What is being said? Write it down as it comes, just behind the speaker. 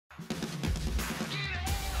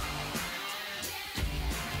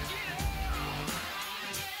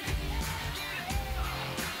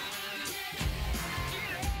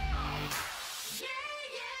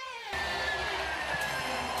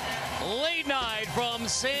tonight from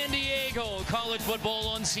San Diego. College football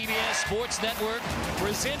on CBS Sports Network,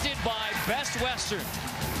 presented by Best Western.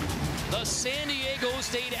 The San Diego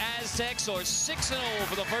State Aztecs are 6-0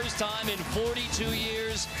 for the first time in 42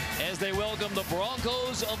 years as they welcome the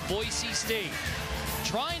Broncos of Boise State.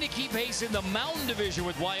 Trying to keep pace in the Mountain Division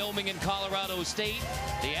with Wyoming and Colorado State,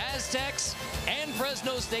 the Aztecs and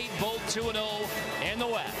Fresno State both 2-0 in the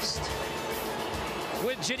West.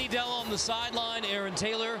 With Ginny Dell on the sideline, Aaron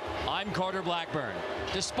Taylor, I'm Carter Blackburn.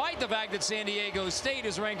 Despite the fact that San Diego State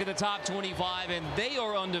is ranked in the top 25 and they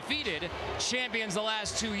are undefeated, champions the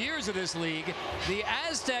last 2 years of this league, the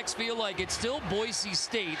Aztecs feel like it's still Boise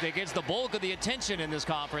State that gets the bulk of the attention in this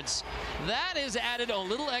conference. That has added a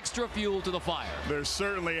little extra fuel to the fire. There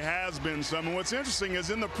certainly has been some. And what's interesting is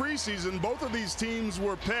in the preseason, both of these teams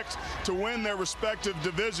were picked to win their respective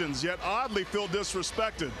divisions, yet oddly feel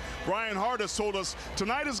disrespected. Brian Hart has told us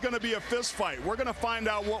tonight is going to be a fist fight. We're going to find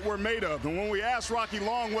out what we're made of. And when we asked Rocky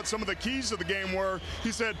Long what some of the keys to the game were,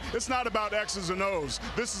 he said it's not about X's and O's.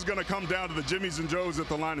 This is going to come down to the Jimmies and Joes at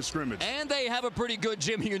the line of scrimmage. And they have a pretty good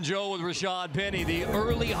Jimmy and Joe with Rashad Penny, the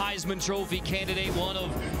early Heisman Trophy candidate, one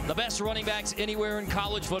of the best running backs anywhere in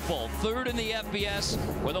college football. Third in the FBS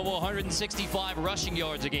with over 165 rushing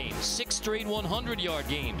yards a game, 6 straight 100-yard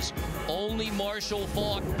games. Only Marshall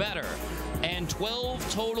Faulk better. And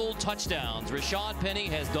 12 total touchdowns. Rashad Penny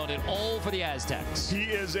has done it all for the Aztecs. He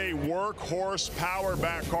is a workhorse power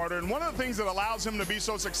back, Carter. And one of the things that allows him to be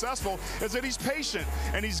so successful is that he's patient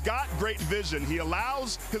and he's got great vision. He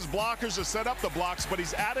allows his blockers to set up the blocks, but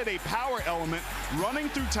he's added a power element, running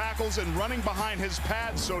through tackles and running behind his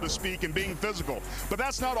pads, so to speak, and being physical. But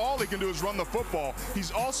that's not all he can do is run the football.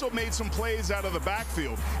 He's also made some plays out of the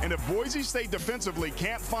backfield. And if Boise State defensively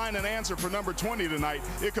can't find an answer for number 20 tonight,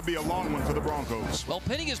 it could be a long one for the Broncos. Well,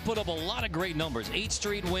 Penny has put up a lot of great numbers. 8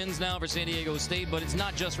 straight wins now for San Diego State, but it's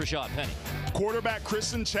not just Rashad Penny. Quarterback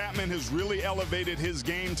Kristen Chapman has really elevated his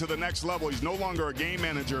game to the next level. He's no longer a game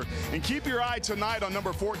manager. And keep your eye tonight on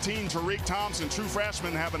number 14, Tariq Thompson, true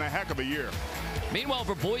freshman, having a heck of a year. Meanwhile,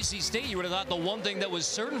 for Boise State, you would have thought the one thing that was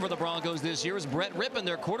certain for the Broncos this year is Brett Rippon,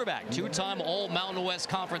 their quarterback, two-time All-Mountain West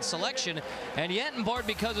Conference selection, and yet in part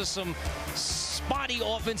because of some spotty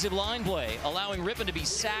offensive line play, allowing Rippon to be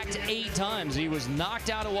sacked 8 times. He was knocked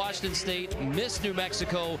out of Washington State, missed New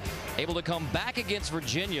Mexico, able to come back against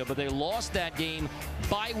Virginia, but they lost that game.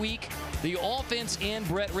 Bye week, the offense and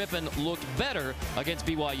Brett Rippon looked better against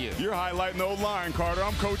BYU. You're highlighting the old line, Carter.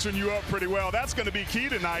 I'm coaching you up pretty well. That's going to be key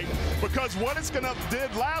tonight because what it's going to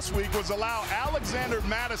did last week was allow Alexander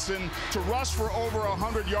Madison to rush for over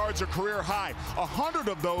 100 yards, a career high. 100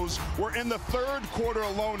 of those were in the third quarter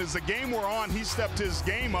alone. As the game wore on, he stepped his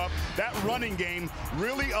game up. That running game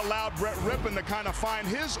really allowed Brett Rippon to kind of find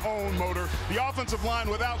his own motor. The offensive line,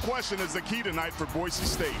 without question, is the key tonight for Boise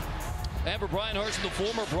State. And for Brian Harsin, the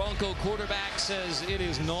former Bronco quarterback, says it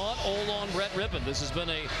is not all on Brett Rippon. This has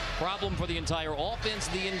been a problem for the entire offense,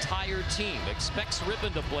 the entire team. Expects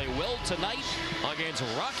Rippon to play well tonight against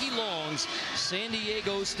Rocky Long's San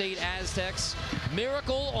Diego State Aztecs.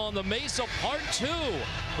 Miracle on the Mesa Part 2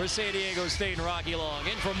 for San Diego State and Rocky Long.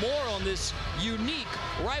 And for more on this unique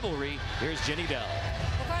rivalry, here's Jenny Dell.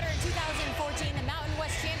 Well, Carter, in 2014, the Mountain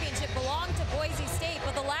West Championship belonged to Boise State,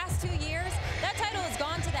 but the last 2 years, that title has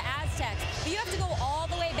gone to the Aztecs. But you have to go all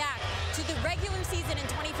the way back to the regular season in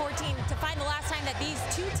 2014 to find the last time that these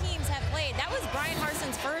two teams have played. That was Brian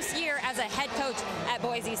Harsin's first year as a head coach at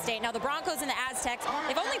Boise State. Now, the Broncos and the Aztecs,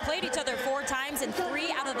 they've only played each other 4 times, and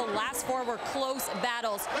 3 out of the last 4 were close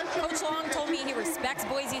battles. Coach Long told me he respects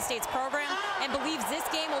Boise State's program and believes this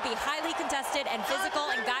game will be highly contested and physical,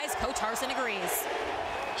 and guys, Coach Harsin agrees.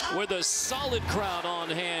 With a solid crowd on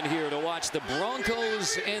hand here to watch the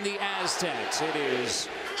Broncos and the Aztecs. It is,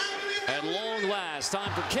 at long last,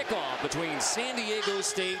 time for kickoff between San Diego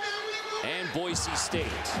State and Boise State.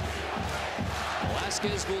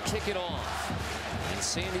 Velasquez will kick it off. And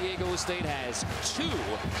San Diego State has 2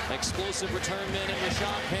 explosive return men in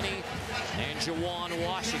Rashad Penny and Jawan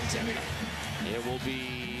Washington. It will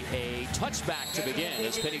be a touchback to begin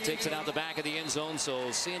as Penny takes it out the back of the end zone.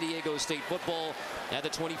 So San Diego State football at the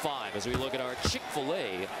 25 as we look at our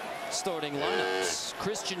Chick-fil-A starting lineups.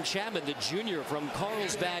 Christian Chapman, the junior from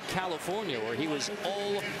Carlsbad, California, where he was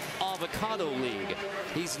all Avocado League.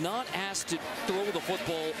 He's not asked to throw the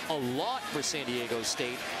football a lot for San Diego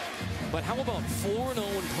State, But how about 4-0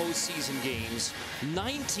 in postseason games,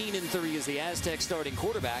 19-3 as the Aztecs starting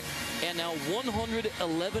quarterback, and now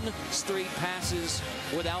 111 straight passes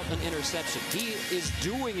without an interception. He is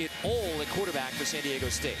doing it all at quarterback for San Diego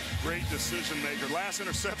State. Great decision maker. Last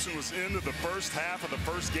interception was into the first half of the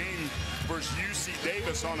first game versus UC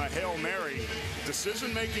Davis on a Hail Mary.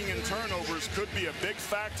 Decision making and turnovers could be a big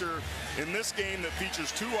factor in this game that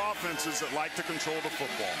features two offenses that like to control the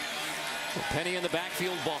football. Penny in the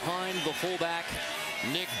backfield behind the fullback,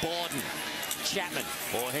 Nick Bawden. Chapman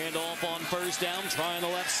will hand off on first down, trying the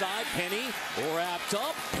left side. Penny wrapped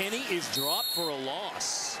up. Penny is dropped for a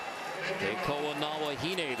loss. Keikoa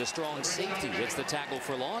Nawahine, the strong safety, gets the tackle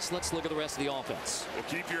for loss. Let's look at the rest of the offense. Well,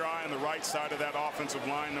 keep your eye on the right side of that offensive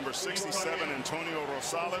line. Number 67, Antonio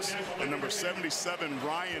Rosales, and number 77,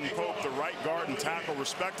 Ryan Pope, the right guard and tackle,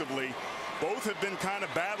 respectively. Both have been kind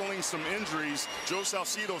of battling some injuries. Joe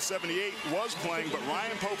Salcido, 78, was playing, but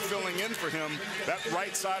Ryan Pope filling in for him. That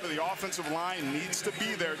right side of the offensive line needs to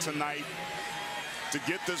be there tonight to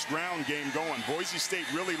get this ground game going. Boise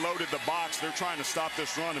State really loaded the box. They're trying to stop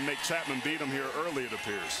this run and make Chapman beat them here early, it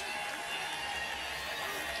appears.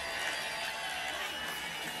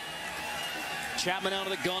 Chapman out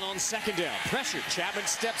of the gun on second down. Pressure. Chapman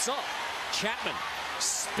steps up. Chapman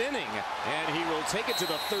spinning, and he will take it to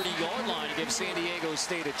the 30-yard line to give San Diego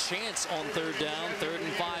State a chance on third down. 3rd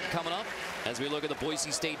and 5 coming up as we look at the Boise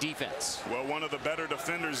State defense. Well, one of the better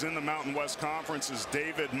defenders in the Mountain West Conference is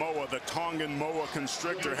David Moa, the Tongan Moa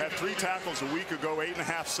Constrictor. Had 3 tackles a week ago,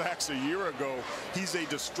 8.5 sacks a year ago. He's a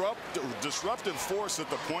disruptive force at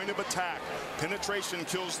the point of attack. Penetration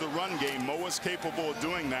kills the run game. Moa's capable of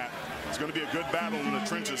doing that. It's going to be a good battle in the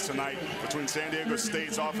trenches tonight between San Diego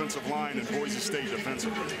State's offensive line and Boise State defensively.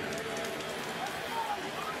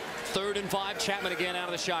 3rd and 5, Chapman again out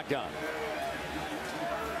of the shotgun.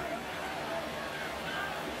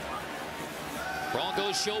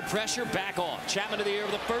 Broncos show pressure, back off. Chapman to the air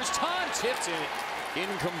for the first time, tipped it.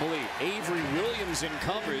 Incomplete. Avery Williams in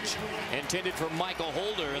coverage, intended for Michael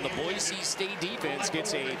Holder, and the Boise State defense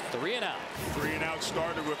gets a 3-and-out. 3-and-out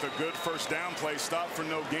started with a good first down play, stopped for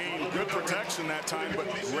no gain. Good protection that time, but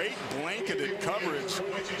great blanketed coverage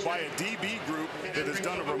by a DB group that has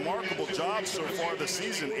done a remarkable job so far this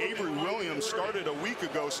season. Avery Williams started a week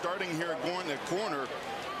ago, starting here going at corner.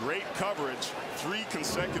 Great coverage. 3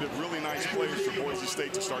 consecutive really nice plays for Boise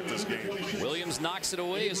State to start this game. Williams knocks it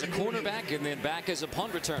away as a cornerback and then back as a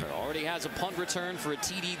punt returner. Already has a punt return for a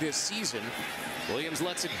TD this season. Williams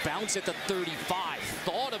lets it bounce at the 35.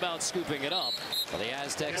 Thought about scooping it up, but the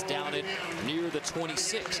Aztecs down it near the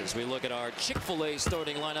 26 as we look at our Chick-fil-A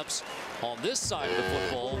starting lineups on this side of the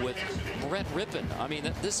football with Brett Rippon. I mean,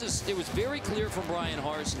 it was very clear from Brian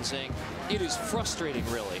Harsin saying it is frustrating,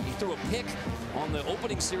 really. He threw a pick on the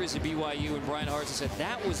opening series of BYU, and Brian Harsin said,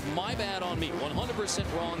 that was my bad on me.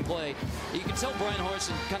 100% wrong play. You can tell Brian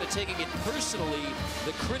Harsin kind of taking it personally,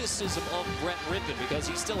 the criticism of Brett Rippon, because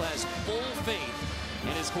he still has full faith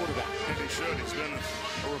in his quarterback. And he should. He's been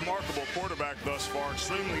a remarkable quarterback thus far.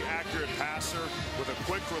 Extremely accurate passer with a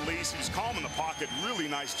quick release. He's calm in the pocket. Really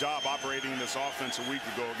nice job operating this offense a week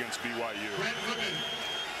ago against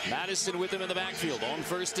BYU. Madison with him in the backfield on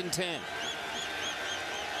 1st and 10.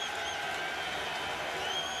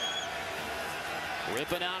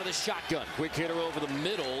 Ripping out of the shotgun. Quick hitter over the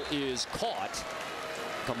middle is caught.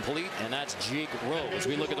 Complete, and that's Jake Rowe as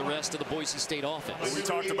we look at the rest of the Boise State offense. We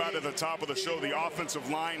talked about at the top of the show, the offensive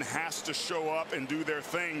line has to show up and do their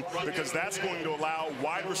thing, because that's going to allow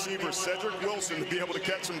wide receiver Cedric Wilson to be able to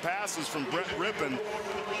catch some passes from Brett Rippon.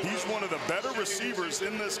 He's one of the better receivers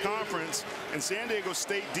in this conference, and San Diego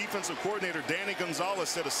State defensive coordinator Danny Gonzalez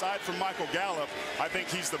said, aside from Michael Gallup, I think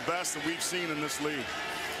he's the best that we've seen in this league.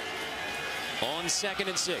 On 2nd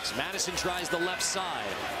and 6, Madison tries the left side.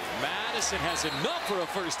 Madison has enough for a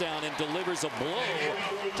first down and delivers a blow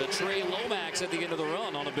to Trey Lomax at the end of the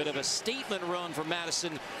run on a bit of a statement run for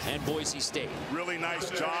Madison and Boise State. Really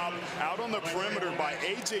nice job out on the perimeter by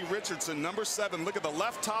A.J. Richardson, number 7. Look at the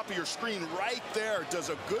left top of your screen right there. Does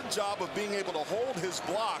a good job of being able to hold his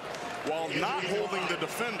block while not holding the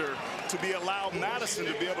defender to be allowed Madison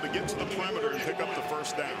to be able to get to the perimeter and pick up the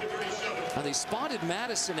first down. Now they spotted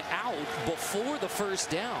Madison out before the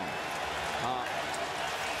first down.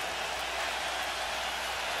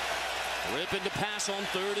 Rippon to pass on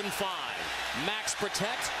 3rd and 5. Max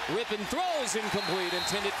protect. Rippon throws incomplete,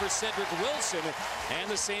 intended for Cedric Wilson. And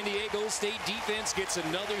the San Diego State defense gets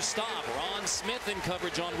another stop. Ron Smith in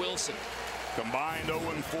coverage on Wilson. Combined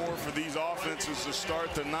 0-4 for these offenses to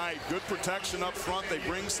start the night. Good protection up front. They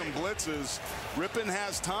bring some blitzes. Rippon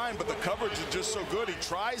has time, but the coverage is just so good. He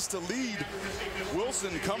tries to lead.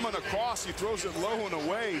 Wilson coming across. He throws it low and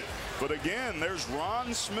away. But again, there's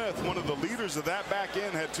Ron Smith, one of the leaders of that back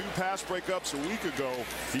end, had 2 pass breakups a week ago.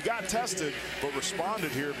 He got tested, but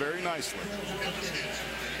responded here very nicely.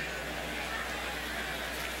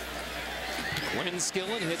 Quinn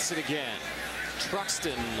Skillen hits it again.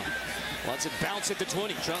 Truxton lets it bounce at the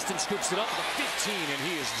 20. Justin scoops it up to the 15, and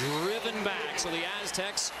he is driven back. So the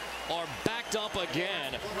Aztecs are backed up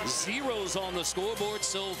again. Zeros on the scoreboard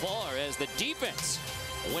so far as the defense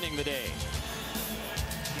winning the day.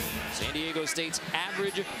 San Diego State's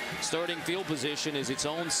average starting field position is its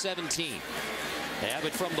own 17. They have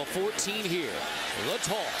it from the 14 here. The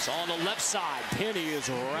toss on the left side. Penny is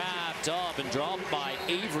wrapped up and dropped by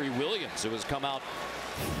Avery Williams, who has come out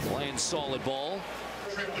playing solid ball.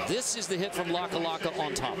 This is the hit from Laka Laka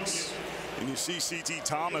on Thomas. And you see C.T.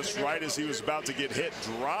 Thomas, right as he was about to get hit,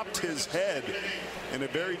 dropped his head in a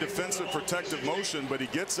very defensive protective motion, but he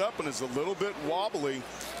gets up and is a little bit wobbly.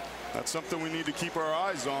 That's something we need to keep our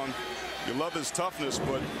eyes on. You love his toughness,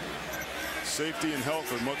 but safety and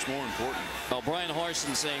health are much more important. Well, Brian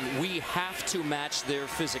Harsin saying we have to match their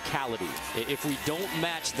physicality. If we don't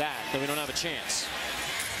match that, then we don't have a chance.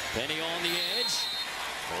 Penny on the edge.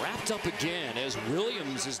 Wrapped up again as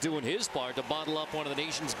Williams is doing his part to bottle up one of the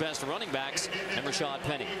nation's best running backs, and Rashad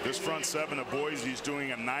Penny. This front seven of Boise is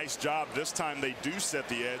doing a nice job. This time they do set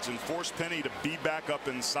the edge and force Penny to be back up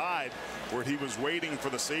inside where he was waiting for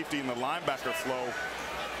the safety and the linebacker flow.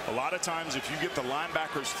 A lot of times if you get the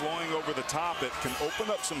linebackers flowing over the top, it can open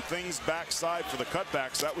up some things backside for the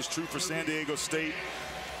cutbacks. That was true for San Diego State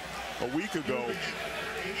a week ago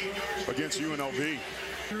against UNLV.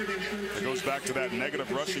 It goes back to that negative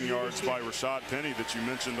rushing yards by Rashad Penny that you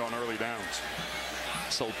mentioned on early downs.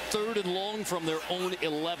 So 3rd and long from their own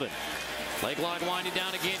 11. Play clock winding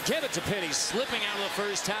down again. Give it to Penny. Slipping out of the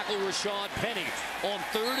first tackle, Rashad Penny. On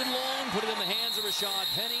 3rd and long, put it in the hands of Rashad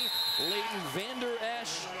Penny. Leighton Vander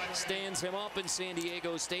Esch stands him up, and San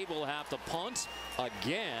Diego State will have to punt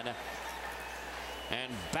again.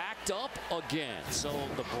 And backed up again. So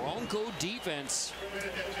the Bronco defense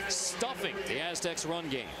stuffing the Aztecs run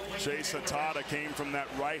game. Chase Hatada came from that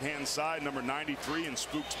right-hand side, number 93, and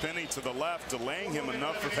spooked Penny to the left, delaying him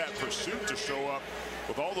enough for that pursuit to show up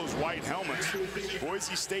with all those white helmets.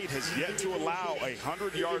 Boise State has yet to allow a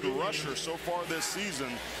 100-yard rusher so far this season,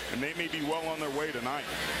 and they may be well on their way tonight.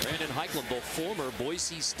 Brandon Heikland, the former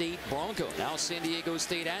Boise State Bronco, now San Diego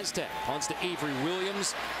State Aztec. Punts to Avery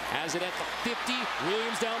Williams, has it at the 50.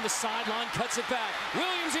 Williams down the sideline, cuts it back.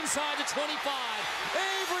 Williams inside the 25.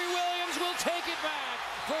 Avery Williams will take it back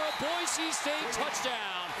for a Boise State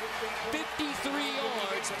touchdown. 53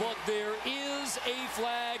 yards, but there is a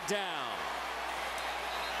flag down.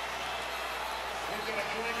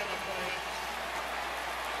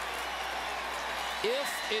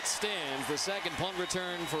 If it stands, the second punt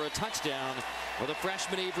return for a touchdown for the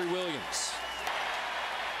freshman Avery Williams.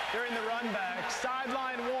 During the run back,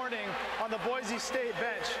 sideline warning on the Boise State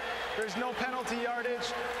bench. There's no penalty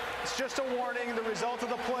yardage. It's just a warning. The result of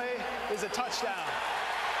the play is a touchdown.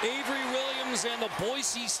 Avery Williams and the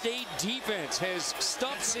Boise State defense has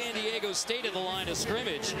stuffed San Diego State at the line of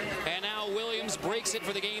scrimmage, and now Williams breaks it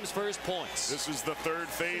for the game's first points. This is the 3rd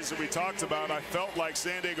phase that we talked about. I felt like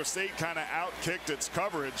San Diego State kind of outkicked its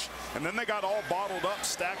coverage, and then they got all bottled up,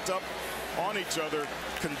 stacked up on each other,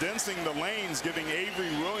 condensing the lanes, giving Avery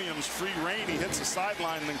Williams free rein. He hits the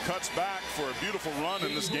sideline and then cuts back for a beautiful run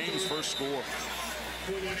in this game's first score.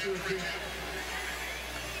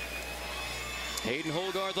 Hayden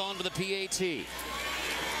Hogarth on to the PAT.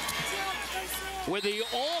 Where the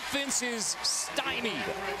offense is stymied,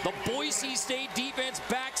 the Boise State defense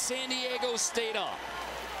backs San Diego State up.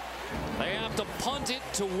 They have to punt it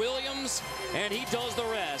to Williams, and he does the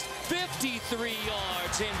rest. 53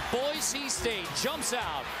 yards, and Boise State jumps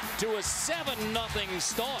out to a 7-0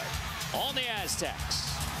 start on the Aztecs.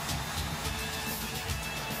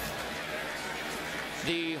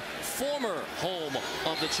 The former home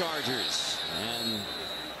of the Chargers, and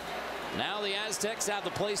now the Aztecs have the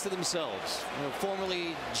place to themselves.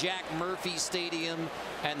 Formerly Jack Murphy Stadium,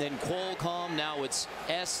 and then Qualcomm. Now it's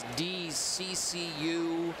SDCCU,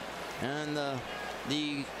 and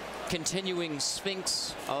the continuing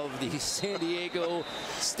sphinx of the San Diego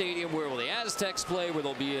Stadium, where will the Aztecs play, where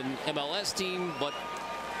there'll be an MLS team. But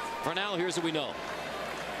for now, here's what we know.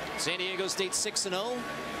 San Diego State 6-0.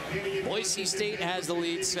 Boise State has the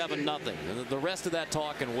lead 7-0. And the rest of that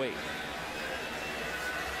talk can wait.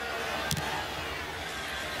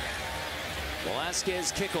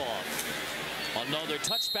 Velasquez kickoff. Another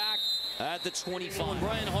touchback at the 25.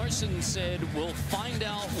 Brian Harsin said, we'll find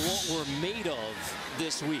out what we're made of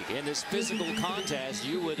this week. In this physical contest,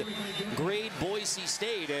 you would grade Boise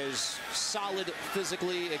State as solid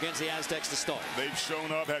physically against the Aztecs to start. They've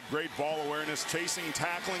shown up, had great ball awareness, chasing,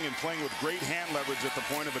 tackling, and playing with great hand leverage at the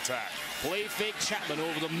point of attack. Play fake Chapman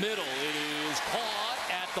over the middle. It is caught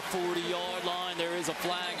at the 40-yard line. There is a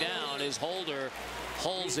flag down as Holder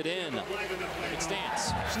holds it in. It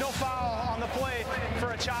stands. There's no foul on the play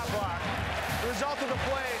for a chop block. The result of the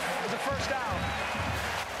play is a first down.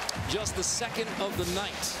 Just the second of the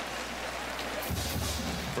night.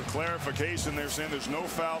 For clarification, they're saying there's no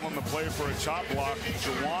foul on the play for a chop block.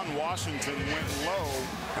 Juwan Washington went low,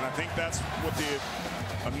 and I think that's what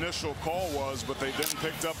the initial call was, but they then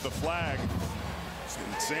picked up the flag.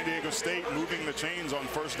 San Diego State moving the chains on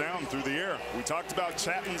first down through the air. We talked about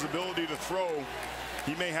Chapman's ability to throw.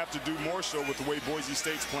 He may have to do more so with the way Boise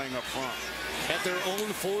State's playing up front. At their own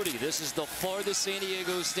 40, this is the farthest San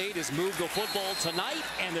Diego State has moved the football tonight,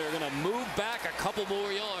 and they're going to move back a couple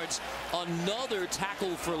more yards. Another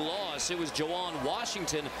tackle for loss. It was Juwan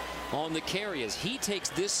Washington on the carry as he takes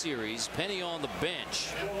this series. Penny on the bench.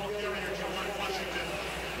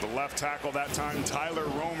 The left tackle that time, Tyler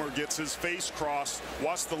Romer, gets his face crossed.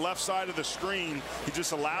 Watch the left side of the screen. He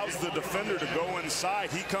just allows the defender to go inside.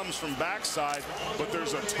 He comes from backside, but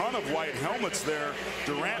there's a ton of white helmets there.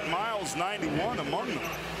 Durant Miles, 91 among them.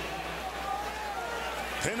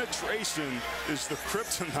 Penetration is the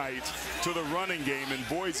kryptonite to the running game, and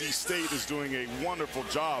Boise State is doing a wonderful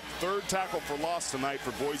job. Third tackle for loss tonight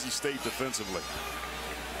for Boise State defensively.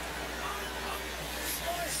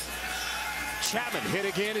 Chapman hit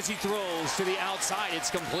again as he throws to the outside. It's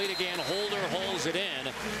complete again. Holder holds it in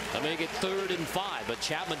to make it 3rd and 5. But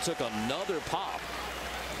Chapman took another pop.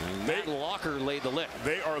 And Matt Locker laid the lick.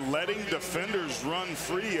 They are letting defenders run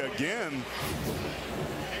free again.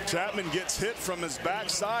 Chapman gets hit from his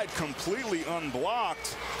backside, completely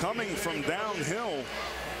unblocked, coming from downhill.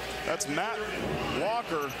 That's Matt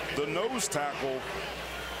Locker, the nose tackle,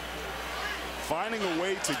 finding a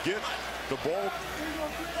way to get the ball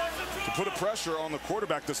to put a pressure on the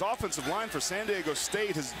quarterback. This offensive line for San Diego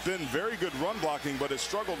State has been very good run blocking, but has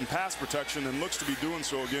struggled in pass protection and looks to be doing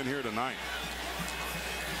so again here tonight.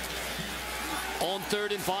 On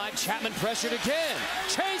 3rd and 5, Chapman pressured again.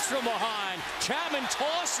 Chase from behind. Chapman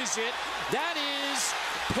tosses it. That is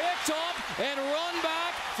picked up and run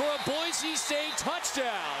back for a Boise State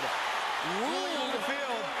touchdown. Ruling on the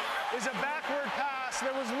field is a backward pass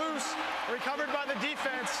that was loose, recovered by the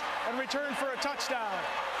defense, and returned for a touchdown.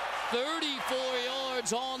 34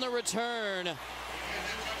 yards on the return.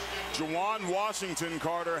 Juwan Washington,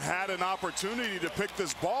 Carter, had an opportunity to pick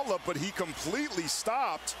this ball up, but he completely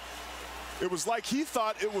stopped. It was like he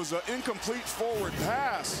thought it was an incomplete forward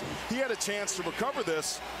pass. He had a chance to recover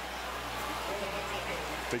this.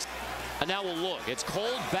 And now we'll look. It's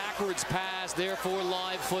called backwards pass, therefore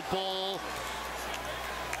live football.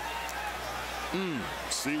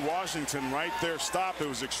 See Washington right there stop. It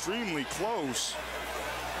was extremely close.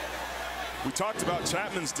 We talked about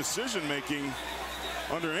Chapman's decision making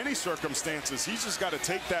under any circumstances. He's just got to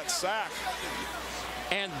take that sack.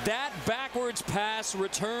 And that backwards pass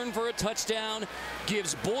return for a touchdown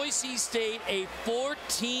gives Boise State a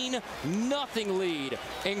 14-0 lead.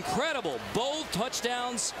 Incredible. Both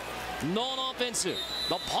touchdowns non-offensive.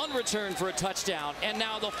 The punt return for a touchdown, and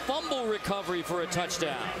now the fumble recovery for a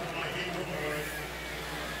touchdown.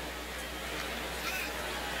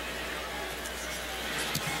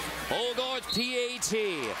 Olgar's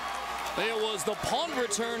PAT. There was the punt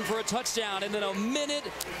return for a touchdown, and then a minute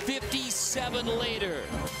 57 later,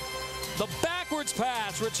 the backwards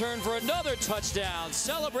pass return for another touchdown.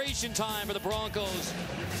 Celebration time for the Broncos.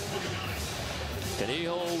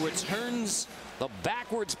 Canijo returns the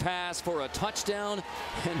backwards pass for a touchdown,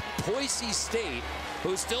 and Boise State,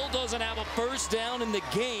 who still doesn't have a first down in the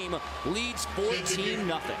game, leads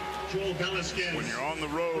 14-0. When you're on the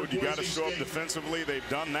road, you got to show up defensively. They've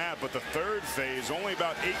done that, but the third phase, only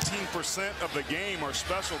about 18% of the game are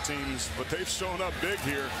special teams, but they've shown up big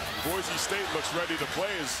here. Boise State looks ready to play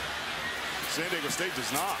as San Diego State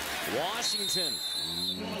does not. Washington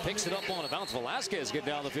picks it up on a bounce. Velasquez get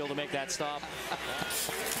down the field to make that stop.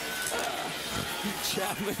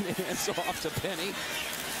 Chapman hands off to Penny.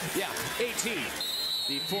 Yeah, 18.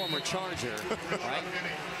 The former Charger, right?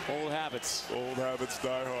 Old habits. Old habits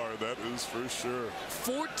die hard, that is for sure.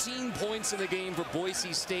 14 points in the game for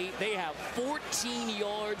Boise State. They have 14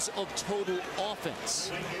 yards of total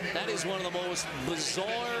offense. That is one of the most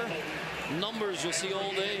bizarre numbers you'll see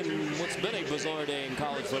all day in what's been a bizarre day in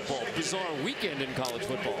college football. Bizarre weekend in college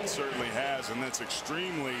football. It certainly has, and that's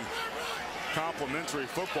extremely complimentary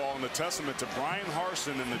football and a testament to Brian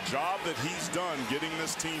Harsin and the job that he's done getting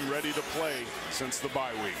this team ready to play since the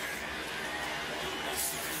bye week.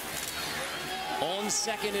 On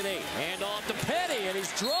 2nd and 8, hand off to Petty, and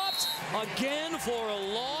he's dropped again for a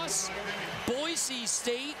loss. Boise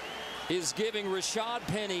State is giving Rashad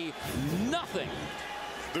Penny nothing.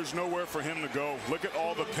 There's nowhere for him to go. Look at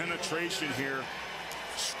all the penetration here.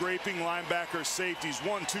 Scraping linebacker, safeties,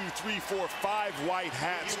 1, 2, 3, 4, 5 white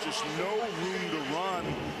hats. Just no room to run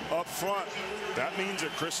up front. That means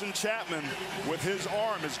that Christian Chapman, with his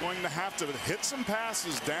arm, is going to have to hit some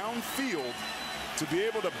passes downfield to be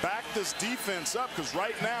able to back this defense up, because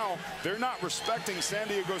right now they're not respecting San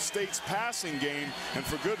Diego State's passing game, and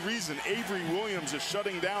for good reason. Avery Williams is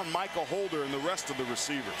shutting down Michael Holder and the rest of the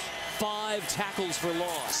receivers. 5 tackles for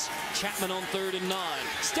loss. Chapman on 3rd and 9.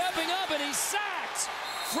 Stepping up, and he's sacked.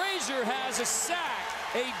 Frazier has a sack.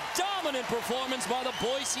 A dominant performance by the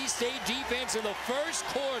Boise State defense in the first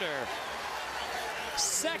quarter.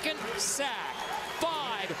 2nd sack.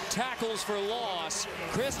 5 tackles for loss.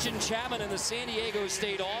 Christian Chapman and the San Diego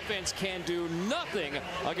State offense can do nothing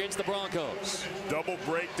against the Broncos. Double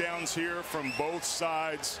breakdowns here from both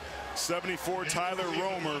sides. 74 Tyler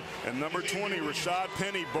Romer and number 20 Rashad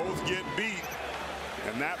Penny both get beat,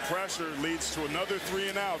 and that pressure leads to another 3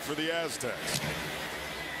 and out for the Aztecs.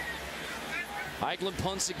 Eichlin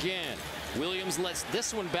punts again. Williams lets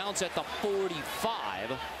this one bounce at the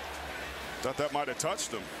 45. Thought that might have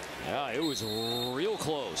touched him. Yeah, it was real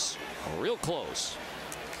close. Real close.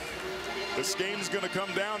 This game's going to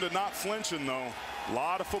come down to not flinching, though. A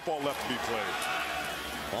lot of football left to be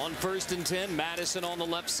played. On 1st and 10, Madison on the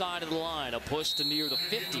left side of the line. A push to near the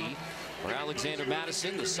 50 for Alexander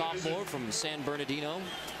Madison, the sophomore from San Bernardino.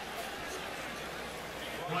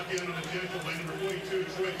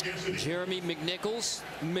 Jeremy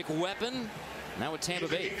McWeapon, now at Tampa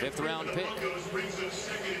Bay, 5th round pick.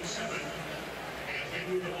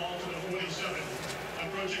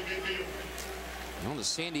 Well, the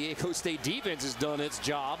San Diego State defense has done its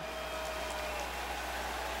job.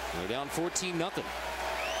 They're down 14-0.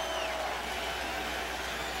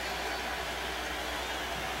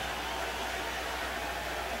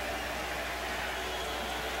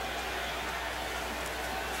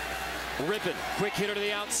 Rippon, quick hitter to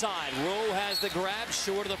the outside. Rowe has the grab,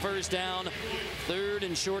 short of the first down. 3rd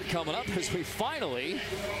and short coming up as we finally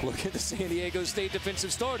look at the San Diego State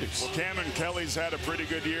defensive starters. Well, Cameron Kelly's had a pretty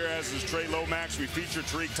good year, as is Trey Lomax. We featured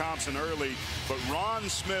Tariq Thompson early, but Ron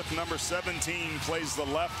Smith, number 17, plays the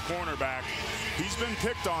left cornerback. He's been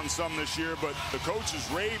picked on some this year, but the coaches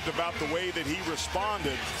raved about the way that he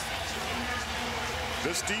responded.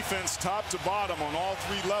 This defense, top to bottom on all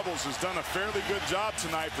 3 levels, has done a fairly good job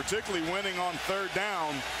tonight, particularly winning on 3rd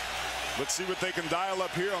down. Let's see what they can dial up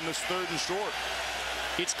here on this 3rd and short.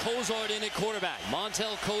 It's Cozart in at quarterback.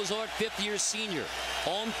 Montel Cozart, 5th-year senior,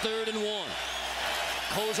 on 3rd and 1.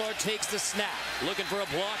 Cozart takes the snap, looking for a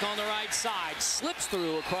block on the right side, slips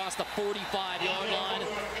through across the 45-yard line.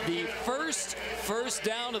 The first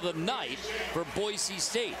down of the night for Boise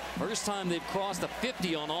State. First time they've crossed the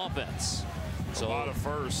 50 on offense. So a lot of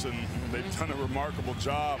firsts, and they've done a remarkable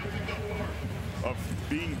job of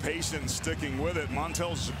being patient and sticking with it.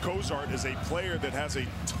 Montel Cozart is a player that has a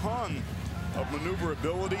ton of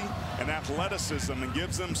maneuverability and athleticism and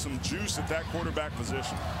gives them some juice at that quarterback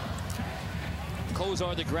position.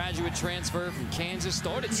 Cozart, the graduate transfer from Kansas,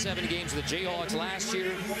 started 7 games with the Jayhawks last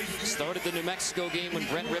year. Started the New Mexico game when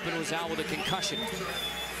Brent Rippon was out with a concussion.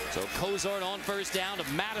 So Cozart on first down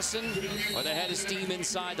of Madison, where they had his steam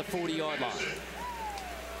inside the 40-yard line.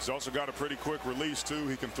 He's also got a pretty quick release, too.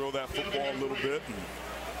 He can throw that football a little bit and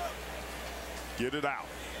get it out.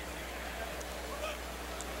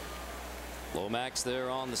 Lomax there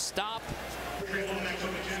on the stop.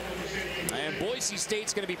 And Boise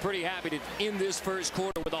State's going to be pretty happy to end this first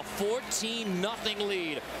quarter with a 14-0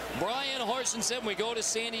 lead. Brian Harsin said, when we go to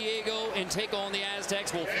San Diego and take on the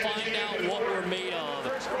Aztecs, we'll find out what we're made of.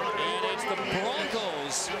 And it's the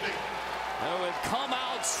Broncos who have come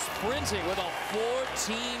out sprinting with a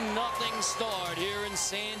 14-0 start here in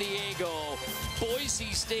San Diego.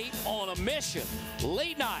 Boise State on a mission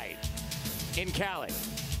late night in Cali.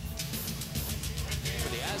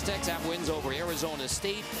 The Aztecs have wins over Arizona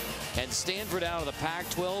State and Stanford out of the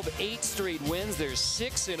Pac-12. 8 straight wins. They're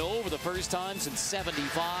 6-0 for the first time since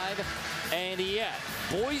 '75. And yet,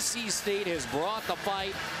 Boise State has brought the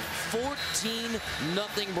fight.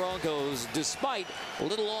 14-0 Broncos, despite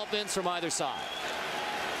little offense from either side.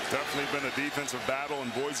 Definitely been a defensive battle,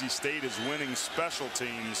 and Boise State is winning special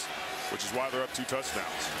teams, which is why they're up 2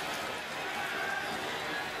 touchdowns.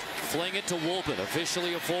 Fling it to Wolpen.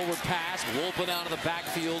 Officially a forward pass. Wolpen out of the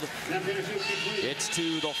backfield. It's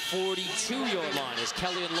to the 42-yard line as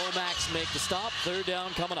Kelly and Lomax make the stop. Third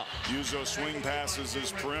down coming up. Use those swing passes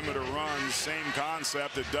as perimeter runs. Same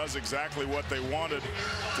concept. It does exactly what they wanted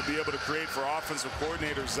to be able to create for offensive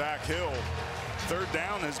coordinator Zach Hill. Third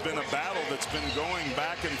down has been a battle that's been going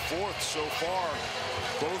back and forth so far.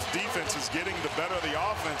 Both defenses getting the better of the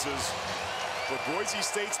offenses. But Boise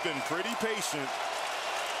State's been pretty patient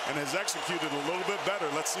and has executed a little bit better.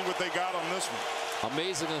 Let's see what they got on this one.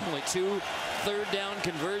 Amazing, only 2 third down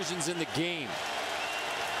conversions in the game.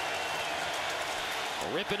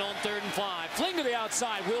 Rippin on 3rd and 5. Fling to the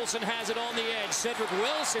outside. Wilson has it on the edge. Cedric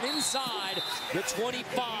Wilson inside the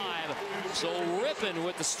 25. So Rippin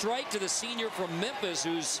with the strike to the senior from Memphis,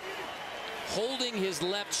 who's holding his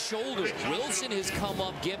left shoulder. Wilson has come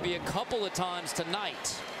up Gimpy a couple of times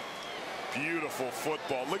tonight. Beautiful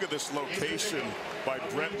football. Look at this location by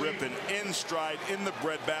Brett Rippin. In stride, in the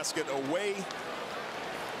breadbasket, away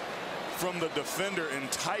from the defender in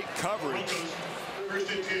tight coverage.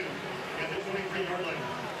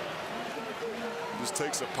 Just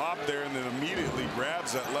takes a pop there and then immediately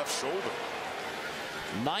grabs that left shoulder.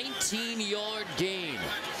 19-yard gain.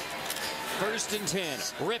 1st and 10.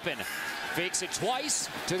 Rippin fakes it twice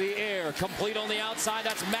to the air. Complete on the outside.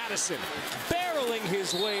 That's Madison barreling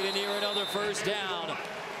his way to near another first down.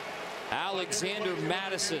 Alexander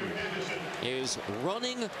Madison is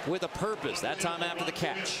running with a purpose, that time after the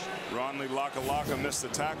catch. Ronley Laka missed the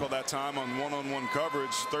tackle that time on one-on-one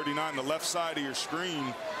coverage. 39, the left side of your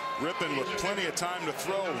screen. Rippin with plenty of time to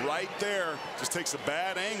throw right there. Just takes a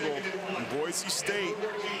bad angle. And Boise State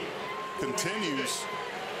continues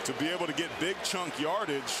to be able to get big chunk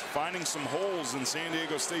yardage, finding some holes in San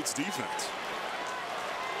Diego State's defense.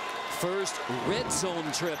 First red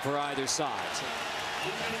zone trip for either side.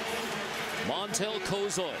 Montel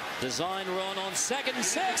Kozoi, design run on 2nd and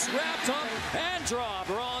 6, wrapped up and dropped.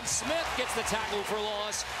 Ron Smith gets the tackle for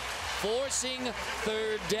loss, forcing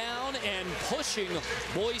 3rd down and pushing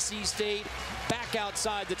Boise State back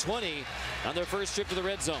outside the 20 on their first trip to the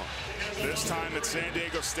red zone. This time it's San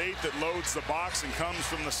Diego State that loads the box and comes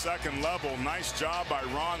from the 2nd level. Nice job by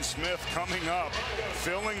Ron Smith coming up,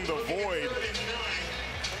 filling the void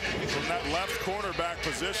from that left cornerback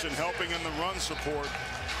position, helping in the run support,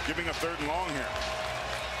 giving a 3rd and long here.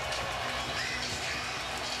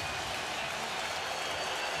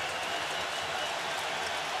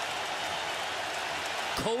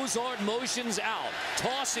 Cozart motions out.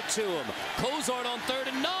 Toss it to him. Cozart on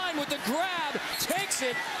 3rd and 9 with the grab. Takes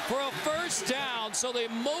it for a first down. So they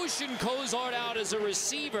motion Cozart out as a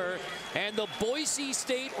receiver. And the Boise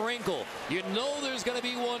State wrinkle. You know there's going to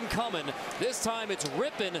be one coming. This time it's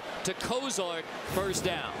Rippin to Cozart. First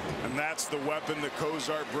down. And that's the weapon that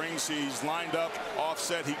Cozart brings. He's lined up,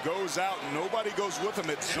 offset. He goes out. Nobody goes with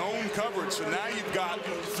him. It's zone coverage. So now you've got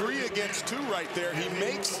 3 against 2 right there. He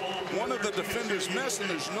makes one of the defenders miss, and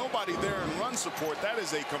there's nobody there in run support. That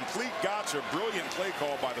is a complete gotcha. Brilliant play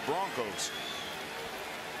call by the Broncos.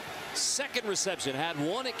 2nd reception. Had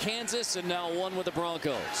 1 at Kansas and now 1 with the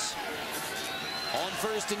Broncos. On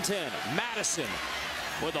 1st and 10, Madison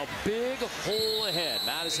with a big hole ahead.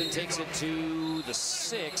 Madison takes it to the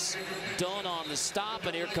 6. Done on the stop,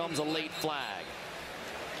 and here comes a late flag.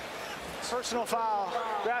 Personal foul,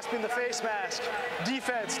 grasping the face mask.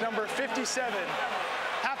 Defense number 57.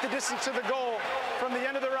 Half the distance to the goal from the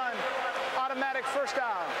end of the run. Automatic first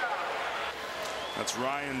down. That's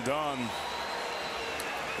Ryan Dunn,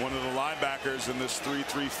 one of the linebackers in this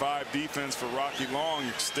 3-3-5 defense for Rocky Long,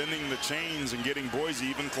 extending the chains and getting Boise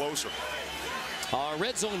even closer.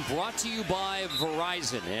 Red Zone brought to you by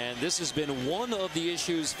Verizon, and this has been one of the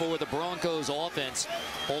issues for the Broncos offense.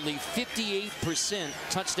 Only 58%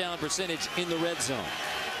 touchdown percentage in the red zone.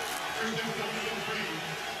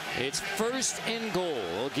 It's 1st and goal.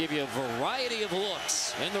 We'll give you a variety of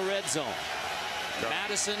looks in the red zone.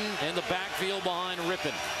 Madison in the backfield behind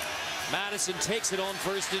Rippin. Madison takes it on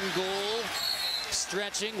 1st and goal.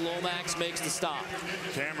 Stretching, Lomax makes the stop.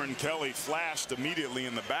 Cameron Kelly flashed immediately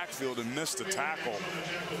in the backfield and missed a tackle.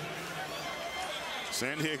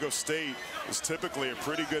 San Diego State is typically a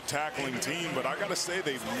pretty good tackling team, but I got to say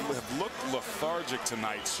they have looked lethargic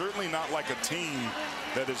tonight. Certainly not like a team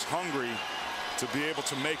that is hungry to be able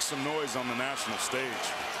to make some noise on the national stage.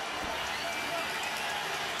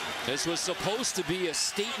 This was supposed to be a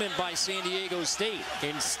statement by San Diego State.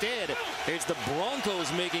 Instead, it's the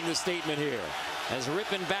Broncos making the statement here as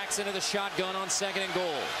Rippin backs into the shotgun on 2nd and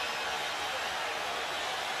goal.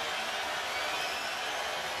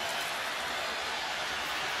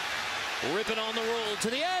 Rippin on the roll to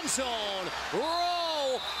the end zone.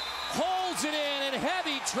 Roll holds it in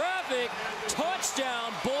heavy traffic.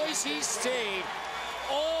 Touchdown, Boise State.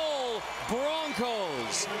 All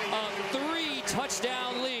Broncos. A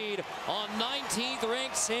 3-touchdown lead on 19th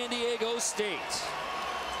ranked San Diego State.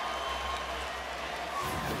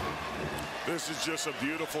 This is just a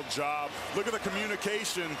beautiful job. Look at the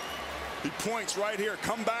communication. He points right here,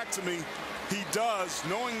 come back to me. He does,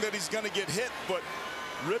 knowing that he's going to get hit, but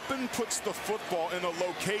Rippon puts the football in a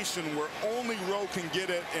location where only Rowe can get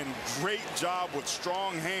it, and great job with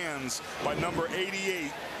strong hands by number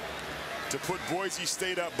 88 to put Boise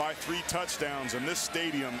State up by 3 touchdowns, and this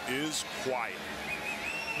stadium is quiet.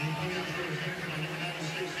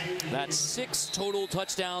 That's 6 total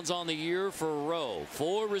touchdowns on the year for Rowe.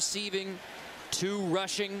 4 receiving, 2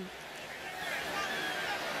 rushing.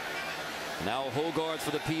 Now Hogarth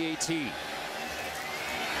for the PAT.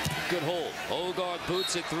 Good hold. Hogarth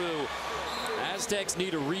boots it through. Aztecs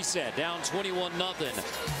need a reset. Down 21-0.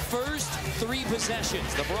 First 3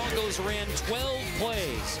 possessions. The Broncos ran 12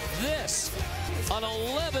 plays. This, an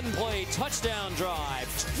 11-play touchdown drive.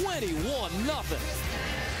 21-0.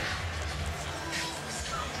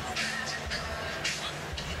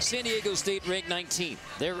 San Diego State ranked 19th.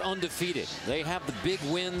 They're undefeated. They have the big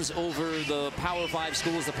wins over the Power 5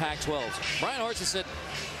 schools, the Pac-12s. Brian Hartson said,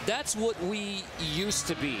 that's what we used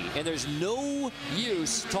to be, and there's no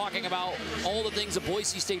use talking about all the things that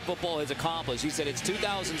Boise State football has accomplished. He said it's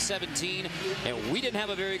 2017, and we didn't have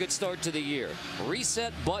a very good start to the year.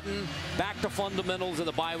 Reset button, back to fundamentals in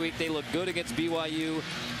the bye week. They look good against BYU.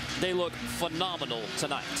 They look phenomenal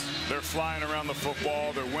tonight. They're flying around the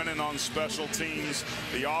football. They're winning on special teams.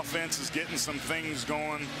 The offense is getting some things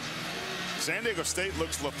going. San Diego State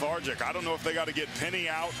looks lethargic. I don't know if they got to get Penny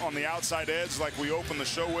out on the outside edge like we opened the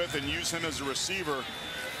show with and use him as a receiver.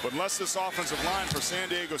 But unless this offensive line for San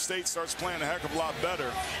Diego State starts playing a heck of a lot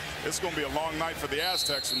better, it's going to be a long night for the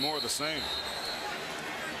Aztecs and more of the same.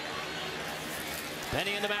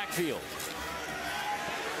 Penny in the backfield.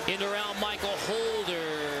 In around Michael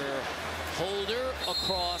Holder. Holder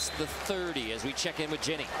across the 30 as we check in with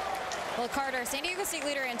Jenny. Well, Carter, San Diego State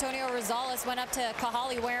leader Antonio Rosales went up to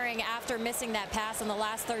Kahale Waring after missing that pass on the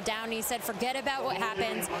last 3rd down. He said, forget about what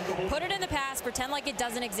happens. Put it in the past. Pretend like it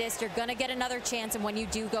doesn't exist. You're going to get another chance, and when you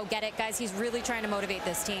do, go get it. Guys, he's really trying to motivate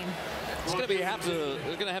this team. It's going to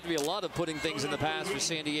have to be a lot of putting things in the past for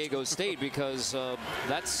San Diego State, because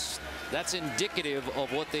that's indicative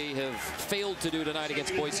of what they have failed to do tonight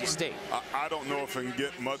against Boise State. I don't know if it can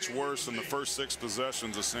get much worse than the first 6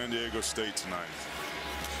 possessions of San Diego State tonight.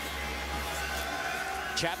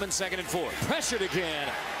 Chapman 2nd and 4. Pressured again.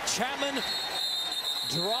 Chapman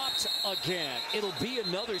dropped again. It'll be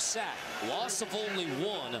another sack. Loss of only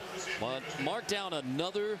 1, but mark down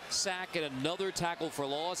another sack and another tackle for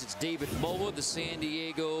loss. It's David Moa, the San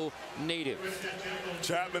Diego native.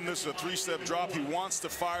 Chapman, this is a 3-step drop. He wants to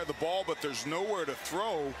fire the ball, but there's nowhere to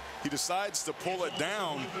throw. He decides to pull it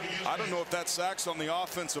down. I don't know if that sack's on the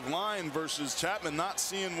offensive line versus Chapman not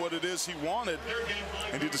seeing what it is he wanted,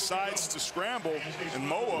 and he decides to scramble, and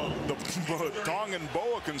Moa, the Tongan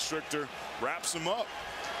boa constrictor, wraps him up.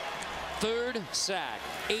 3rd sack,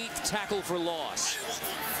 8th tackle for loss.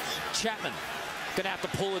 Chapman gonna have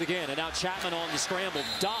to pull it again, and now Chapman on the scramble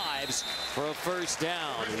dives for a 1st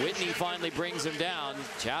down. Whitney finally brings him down.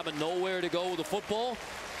 Chapman nowhere to go with the football.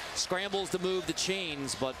 Scrambles to move the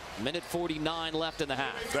chains, but minute 49 left in the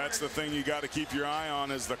half. That's the thing you got to keep your eye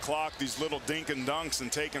on, is the clock. These little dink and dunks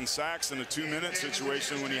and taking sacks in a 2-minute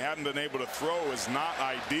situation when you haven't been able to throw is not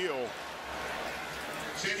ideal.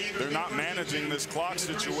 They're not managing this clock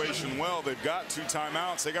situation well. They've got 2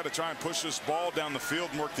 timeouts. They got to try and push this ball down the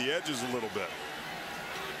field and work the edges a little bit.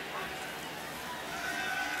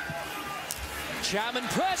 Chapman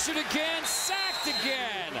pressured again, sacked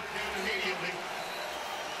again.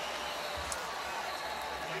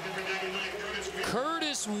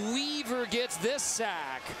 Curtis Weaver gets this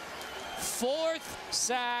sack. 4th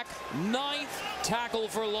sack, 9th tackle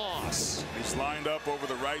for loss. He's lined up over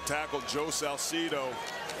the right tackle. Joe Salcido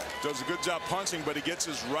does a good job punching, but he gets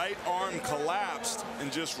his right arm collapsed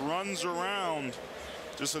and just runs around.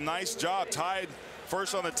 Just a nice job. Tied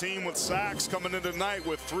first on the team with sacks coming into tonight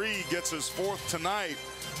with 3. Gets his 4th tonight.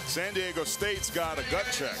 San Diego State's got a gut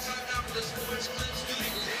check.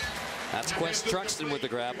 That's Quest Truxton with the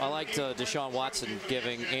grab. I liked Deshaun Watson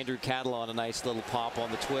giving Andrew Catalon a nice little pop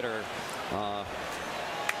on the Twitter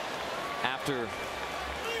after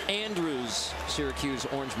Andrews, Syracuse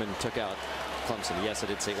Orangeman, took out Clemson. Yes, I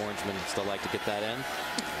did say Orangeman. Still like to get that in.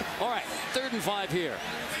 All right, 3rd and 5 here.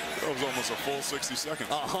 That was almost a full 60 seconds.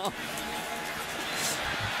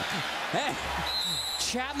 Hey,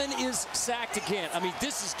 Chapman is sacked again. I mean,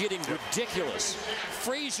 this is getting ridiculous.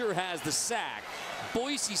 Frazier has the sack.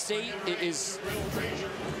 Boise State is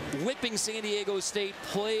whipping San Diego State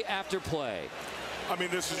play after play. I mean,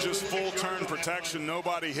 this is just full turn protection.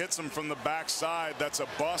 Nobody hits him from the backside. That's a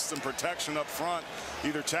bust and protection up front.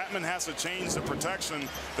 Either Chapman has to change the protection.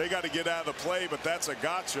 They got to get out of the play, but that's a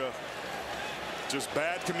gotcha. Just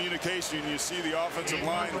bad communication. You see the offensive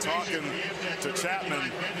line talking to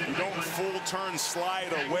Chapman. You don't full turn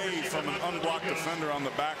slide away from an unblocked defender on the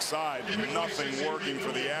backside. Nothing working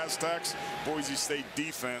for the Aztecs. Boise State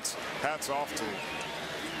defense, hats off to them.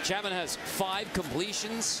 Chapman has 5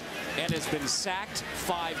 completions and has been sacked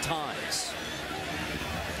 5 times.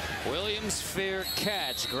 Williams, fair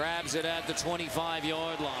catch, grabs it at the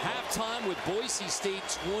 25-yard line. Halftime with Boise State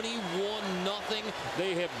 21-0.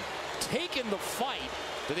 They have taken the fight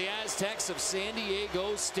to the Aztecs of San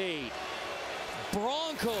Diego State.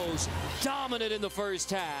 Broncos dominant in the first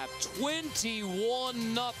half,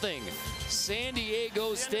 21-0. San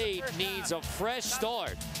Diego State needs a fresh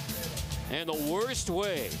start, and the worst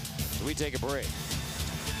way. So we take a break.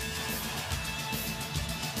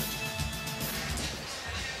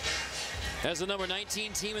 As the number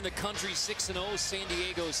 19 team in the country, 6-0, San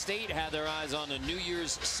Diego State had their eyes on the New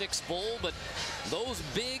Year's Six Bowl, but those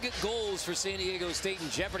big goals for San Diego State in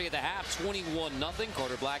jeopardy at the half, 21-0.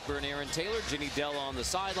 Carter Blackburn, Aaron Taylor, Ginny Dell on the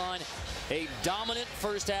sideline. A dominant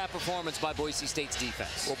first half performance by Boise State's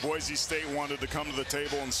defense. Well, Boise State wanted to come to the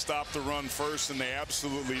table and stop the run first, and they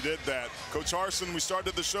absolutely did that. Coach Harsin, we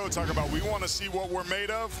started the show talking about we want to see what we're made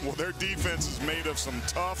of. Well, their defense is made of some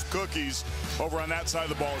tough cookies over on that side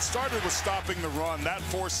of the ball. It started with stopping the run. That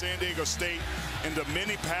forced San Diego State into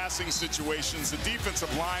many passing situations. The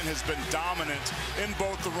defensive line has been dominant in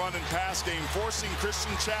both the run and pass game, forcing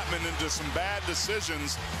Christian Chapman into some bad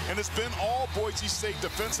decisions. And it's been all Boise State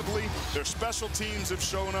defensively. Their special teams have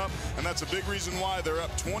shown up, and that's a big reason why they're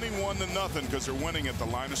up 21-0, because they're winning at the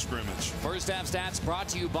line of scrimmage. First half stats brought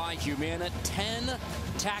to you by Humana. 10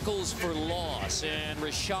 tackles for loss, and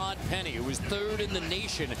Rashad Penny, who was 3rd in the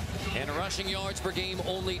nation in rushing yards per game,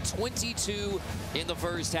 only 22 in the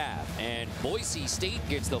first half. And Boise State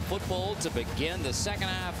gets the football to begin the second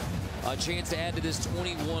half. A chance to add to this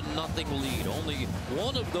 21-0 lead. Only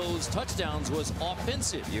one of those touchdowns was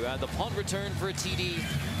offensive. You had the punt return for a TD,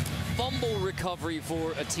 fumble recovery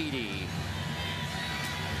for a TD.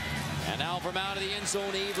 And now from out of the end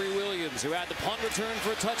zone, Avery Williams, who had the punt return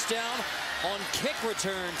for a touchdown. On kick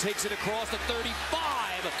return, takes it across the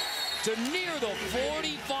 35 to near the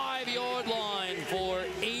 45-yard line for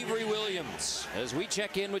Avery Williams. As we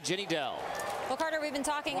check in with Ginny Dell. Well, Carter, we've been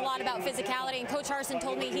talking a lot about physicality, and Coach Harsin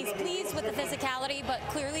told me he's pleased with the physicality, but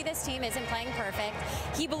clearly this team isn't playing perfect.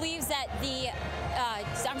 He believes that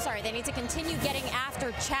they need to continue getting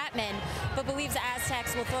after Chapman, but believes the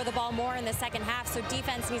Aztecs will throw the ball more in the second half, so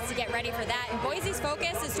defense needs to get ready for that. And Boise's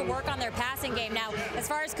focus is to work on their passing game. Now, as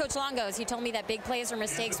far as Coach Long goes, he told me that big plays or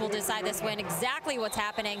mistakes will decide this win. Exactly what's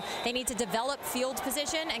happening. They need to develop field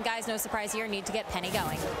position, and guys, no surprise here, need to get Penny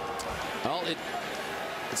going. Well,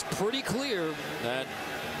 it's pretty clear that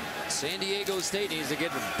San Diego State needs to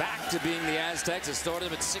get back to being the Aztecs. It started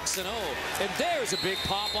them at 6-0. And there's a big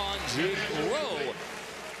pop on Jake Rowe.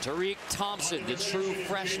 Tariq Thompson, the true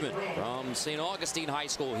freshman from St. Augustine High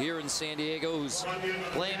School here in San Diego, who's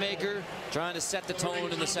playmaker, trying to set the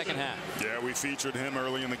tone in the second half. Yeah, we featured him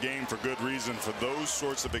early in the game for good reason. For those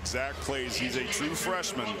sorts of exact plays, he's a true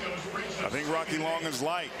freshman. I think Rocky Long is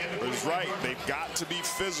right. They've got to be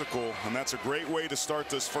physical, and that's a great way to start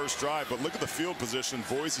this first drive. But look at the field position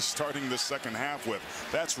Boise starting this second half with.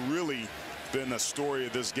 That's really been a story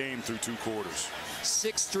of this game through 2 quarters.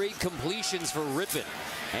 6 straight completions for Rippon.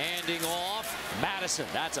 Handing off Madison.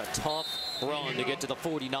 That's a tough run to get to the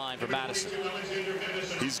 49 for Madison.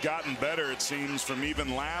 He's gotten better, it seems, from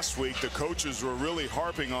even last week. The coaches were really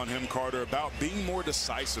harping on him, Carter, about being more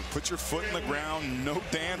decisive. Put your foot in the ground, no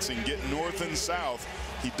dancing, get north and south.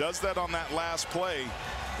 He does that on that last play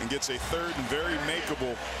and gets a 3rd and very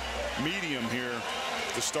makeable medium here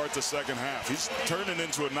to start the second half. He's turning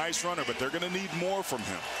into a nice runner, but they're going to need more from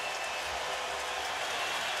him.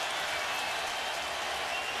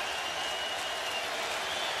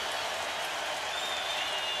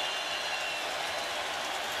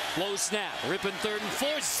 Low snap. Rippon 3rd and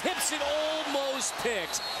 4. Zips it, almost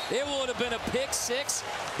picked. It would have been a pick 6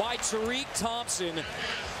 by Tariq Thompson,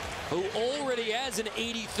 who already has an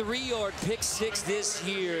 83-yard pick 6 this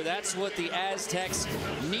year. That's what the Aztecs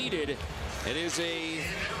needed. It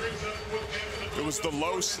was the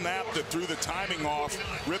low snap that threw the timing off.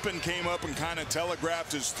 Rippon came up and kind of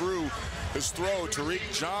telegraphed his throw. Tariq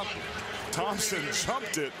Thompson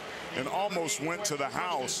jumped it and almost went to the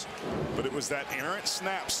house. But it was that errant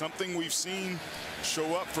snap, something we've seen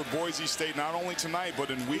show up for Boise State not only tonight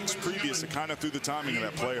but in weeks previous. It kind of threw the timing of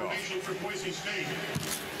that playoff.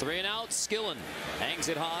 3 and out. Skillen hangs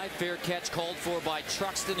it high. Fair catch called for by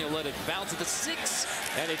Truxton. He'll let it bounce at the 6,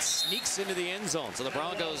 and it sneaks into the end zone. So the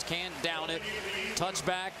Broncos can't down it.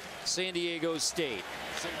 Touchback, San Diego State.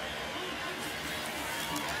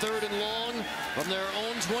 3rd and long from their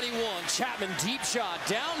own 21. Chapman deep shot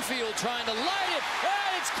downfield trying to light it,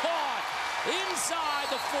 and it's caught inside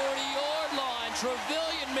the 40-yard line.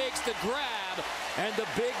 Trevelyan makes the grab, and the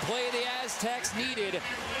big play the Aztecs needed.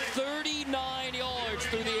 39 yards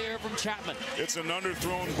through the air from Chapman. It's an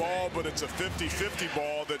underthrown ball, but it's a 50-50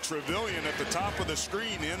 ball that Trevelyan at the top of the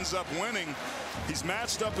screen ends up winning. He's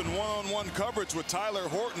matched up in one-on-one coverage with Tyler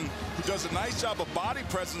Horton, who does a nice job of body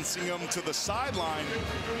presencing him to the sideline.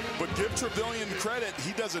 But give Trevelyan credit,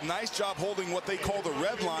 he does a nice job holding what they call the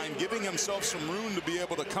red line, giving himself some room to be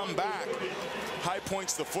able to come back. High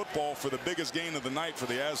points the football for the biggest gain of the night for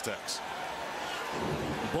the Aztecs.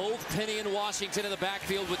 Both Penny and Washington in the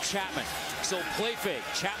backfield with Chapman. So play fake.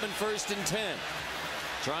 Chapman 1st and 10.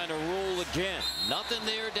 Trying to roll again. Nothing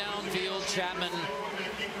there downfield. Chapman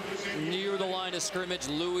near the line of scrimmage.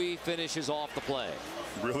 Louis finishes off the play.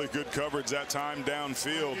 Really good coverage that time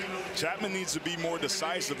downfield. Chapman needs to be more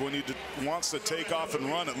decisive when he wants to take off and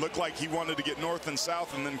run. It looked like he wanted to get north and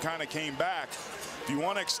south and then kind of came back. If you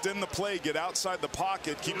want to extend the play, get outside the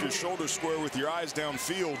pocket, keep your shoulders square with your eyes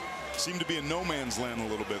downfield. Seemed to be in no man's land a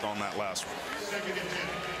little bit on that last one.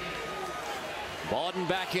 Bawden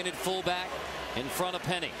back in at fullback in front of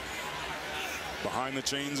Penny. Behind the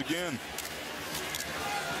chains again.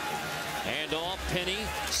 Hand off, Penny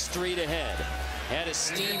straight ahead. Had a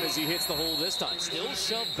steam as he hits the hole this time. Still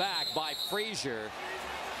shoved back by Frazier.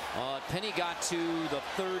 Penny got to the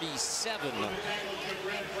 37.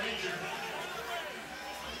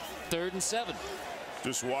 3rd and 7.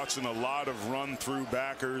 Just watching a lot of run-through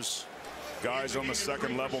backers. Guys on the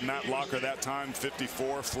second level. Matt Locker that time,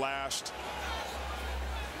 54, flashed.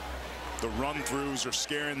 The run-throughs are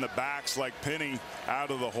scaring the backs like Penny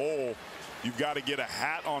out of the hole. You've got to get a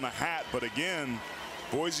hat on a hat. But again,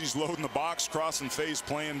 Boise's loading the box, crossing face,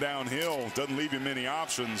 playing downhill. Doesn't leave you many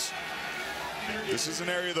options. This is an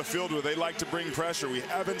area of the field where they like to bring pressure. We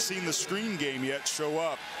haven't seen the screen game yet show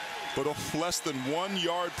up, but less than 1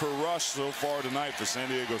 yard per rush so far tonight for San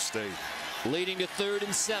Diego State. Leading to 3rd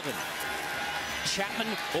and 7. Chapman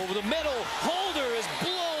over the middle. Holder is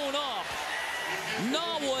blown up.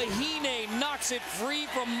 Nawahine knocks it free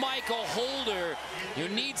from Michael Holder. You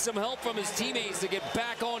need some help from his teammates to get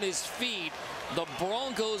back on his feet. The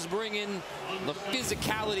Broncos bring in the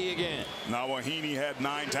physicality again. Nawahine had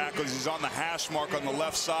 9 tackles. He's on the hash mark on the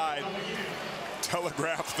left side.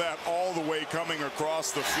 Telegraphed that all the way coming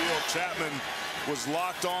across the field. Chapman was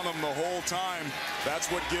locked on him the whole time. That's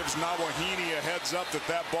what gives Nawahine a heads up that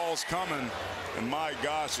that ball's coming. And my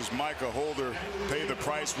gosh, does Micah Holder pay the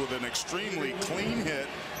price with an extremely clean hit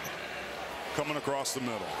coming across the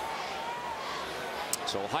middle.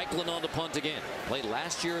 So Heiklin on the punt again. Played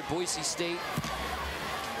last year at Boise State.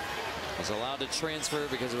 Was allowed to transfer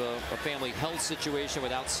because of a family health situation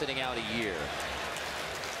without sitting out a year.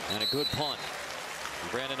 And a good punt.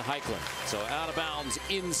 Brandon Heiklin. So out of bounds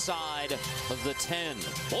inside of the 10.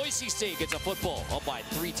 Boise State gets a football up by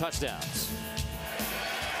 3 touchdowns.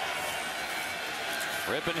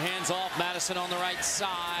 Rippon hands off. Madison on the right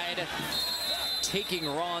side. Taking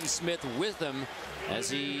Ron Smith with him as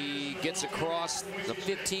he gets across the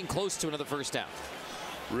 15, close to another first down.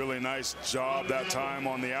 Really nice job that time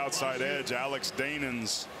on the outside edge. Alex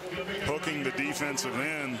Danens hooking the defensive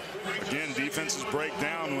end. Again, defenses break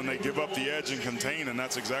down when they give up the edge and contain, and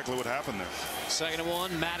that's exactly what happened there. 2nd and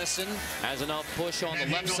 1. Madison has enough push on the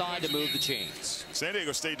left side to move the chains. San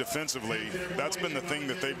Diego State defensively, that's been the thing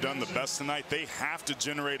that they've done the best tonight. They have to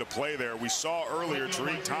generate a play there. We saw earlier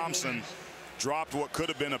Tariq Thompson dropped what could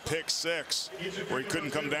have been a pick 6 where he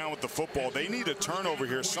couldn't come down with the football. They need a turnover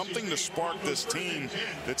here, something to spark this team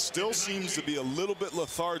that still seems to be a little bit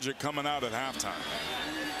lethargic coming out at halftime.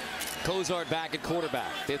 Cozart back at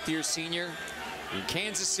quarterback, 5th-year senior in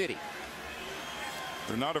Kansas City.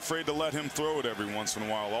 They're not afraid to let him throw it every once in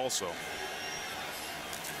a while also.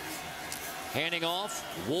 Handing off,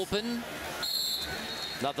 Wolpen.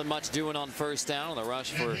 Nothing much doing on first down. The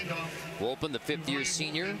rush for Wolpen, the 5th-year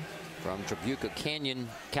senior from Tribuca Canyon,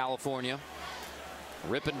 California.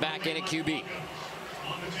 Ripping back in at QB.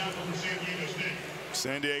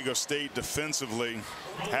 San Diego State defensively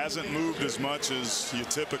hasn't moved as much as you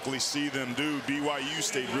typically see them do. BYU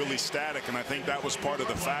stayed really static, and I think that was part of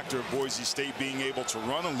the factor of Boise State being able to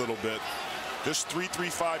run a little bit. This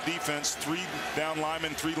 3-3-5 defense, 3 down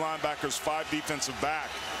linemen, 3 linebackers, 5 defensive back,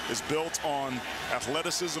 is built on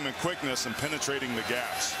athleticism and quickness and penetrating the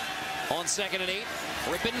gaps. On 2nd and 8,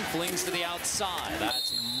 Rippon flings to the outside.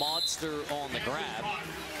 That's Monster on the grab.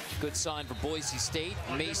 Good sign for Boise State.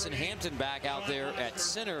 Mason Hampton back out there at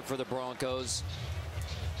center for the Broncos.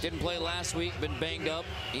 Didn't play last week, been banged up.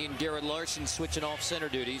 He and Garrett Larson switching off center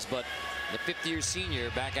duties, but the 5th-year senior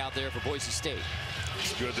back out there for Boise State.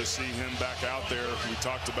 It's good to see him back out there. We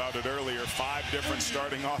talked about it earlier. 5 different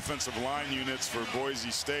starting offensive line units for Boise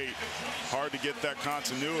State. Hard to get that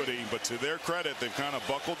continuity, but to their credit, they've kind of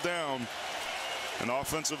buckled down. And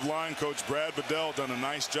offensive line coach Brad Bedell done a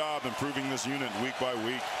nice job improving this unit week by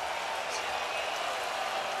week.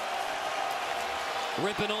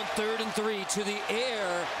 Rippon on 3rd and 3 to the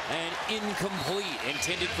air and incomplete.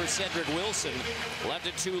 Intended for Cedric Wilson. Left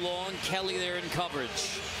it too long. Kelly there in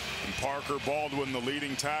coverage. And Parker Baldwin, the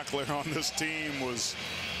leading tackler on this team, was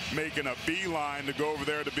making a beeline to go over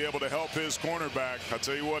there to be able to help his cornerback. I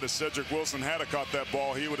tell you what, if Cedric Wilson had caught that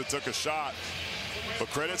ball, he would have took a shot. But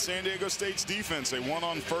credit San Diego State's defense. They won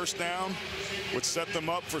on 1st down, which set them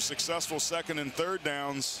up for successful 2nd and 3rd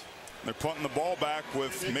downs. They're punting the ball back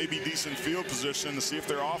with maybe decent field position to see if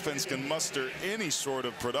their offense can muster any sort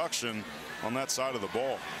of production on that side of the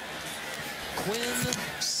ball. Quinn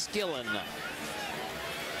Skillen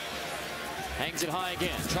hangs it high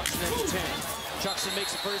again. Truxton at the 10. Truxton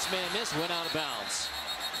makes the first man miss, went out of bounds.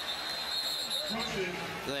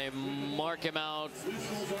 They mark him out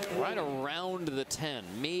right around the 10,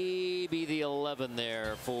 maybe the 11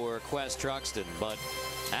 there for Quest Truxton, but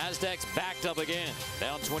Aztecs backed up again,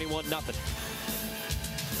 down 21-0.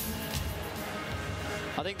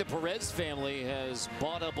 I think the Perez family has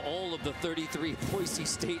bought up all of the 33 Boise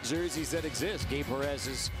State jerseys that exist. Gabe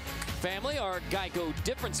Perez's family, our Geico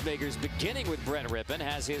difference makers, beginning with Brett Rippon,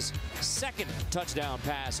 has his 2nd touchdown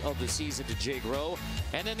pass of the season to Jake Rowe.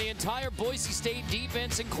 And then the entire Boise State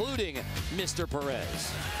defense, including Mr.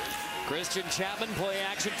 Perez. Christian Chapman, play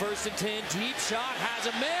action, 1st and 10. Deep shot, has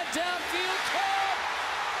a man downfield. Caught!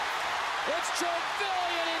 It's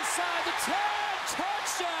Trevelyan inside the 10.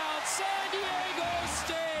 Touchdown, San Diego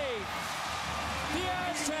State. The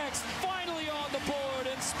Aztecs finally on the board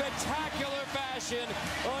in spectacular fashion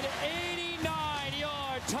on an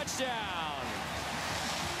 89-yard touchdown.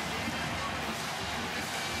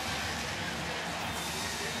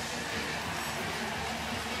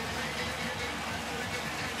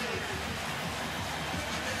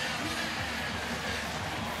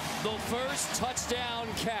 The first touchdown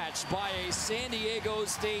catch by a San Diego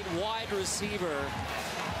State wide receiver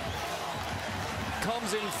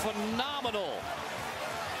comes in phenomenal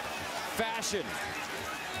fashion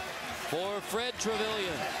for Fred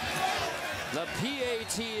Trevelyan. The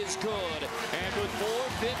PAT is good, and with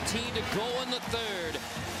 4:15 to go in the 3rd,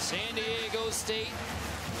 San Diego State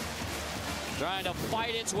trying to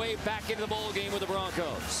fight its way back into the ball game with the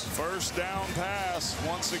Broncos. 1st down pass.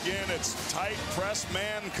 Once again, it's tight press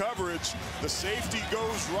man coverage. The safety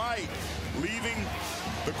goes right, leaving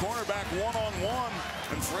the cornerback one-on-one,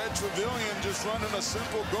 and Fred Trevelyan just running a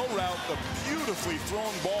simple go route. A beautifully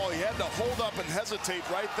thrown ball. He had to hold up and hesitate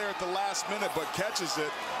right there at the last minute, but catches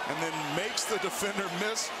it and then makes the defender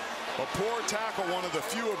miss. A poor tackle, one of the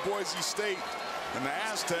few of Boise State. And the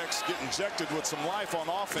Aztecs get injected with some life on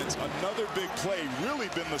offense. Another big play. Really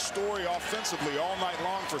been the story offensively all night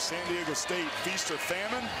long for San Diego State. Feast or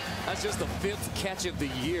famine. That's just the 5th catch of the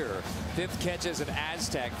year. 5th catch as an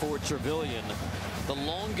Aztec for Trevelyan. The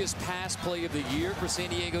longest pass play of the year for San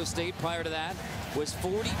Diego State prior to that was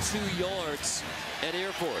 42 yards at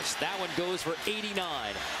Air Force. That one goes for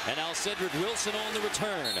 89. And now Cedric Wilson on the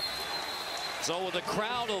return. So with a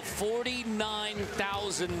crowd of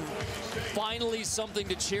 49,000, finally something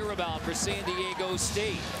to cheer about for San Diego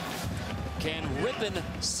State. Can Rippon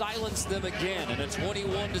silence them again in a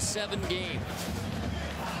 21-7 game?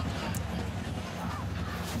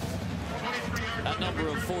 That number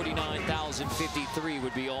of 49,053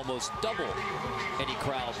 would be almost double any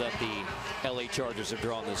crowd that the LA Chargers have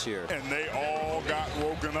drawn this year. And they all got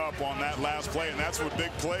woken up on that last play, and that's what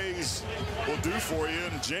big plays will do for you.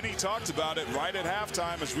 And Jenny talked about it right at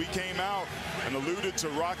halftime as we came out and alluded to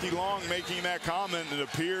Rocky Long making that comment. It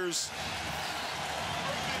appears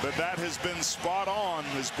that has been spot on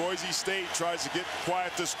as Boise State tries to get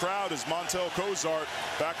quiet this crowd as Montel Cozart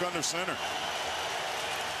back under center.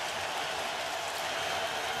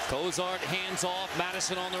 Cozart hands off.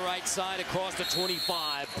 Madison on the right side across the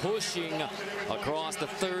 25, pushing across the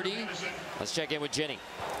 30. Let's check in with Jenny.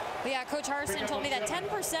 Well, yeah, Coach Harrison told me that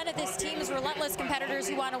 10% of this team is relentless competitors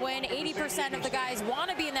who want to win. 80% of the guys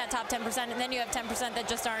want to be in that top 10%, and then you have 10% that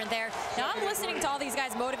just aren't there. Now, I'm listening to all these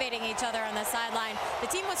guys motivating each other on the sideline. The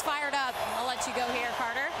team was fired up. I'll let you go here,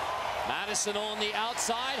 Carter. Madison on the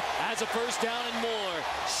outside has a first down and more,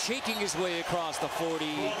 shaking his way across the 40.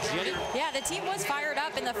 Jenny? Yeah, the team was fired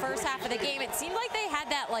up in the first half of the game. It seemed like they had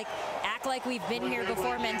that, like, act like we've been here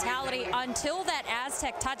before mentality until that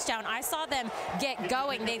Aztec touchdown. I saw them get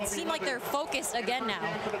going. They seem like they're focused again now.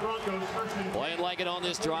 Playing like it on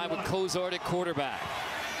this drive with Kozart at quarterback.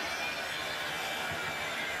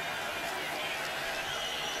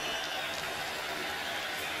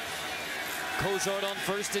 Kozart on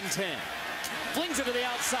 1st and 10. Flings it to the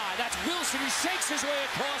outside. That's Wilson. He shakes his way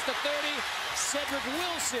across the 30. Cedric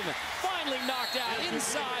Wilson finally knocked out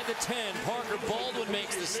inside the 10. Parker Baldwin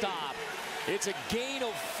makes the stop. It's a gain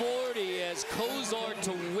of 40 as Kozart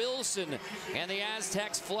to Wilson, and the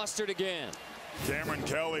Aztecs flustered again. Cameron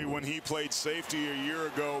Kelly, when he played safety a year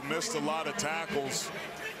ago, missed a lot of tackles.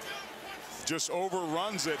 Just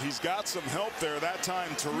overruns it. He's got some help there. That time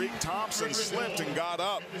Tariq Thompson slipped and got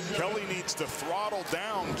up. Kelly needs to throttle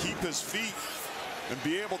down, keep his feet, and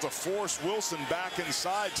be able to force Wilson back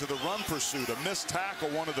inside to the run pursuit. A missed tackle,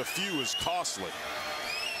 one of the few, is costly.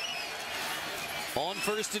 On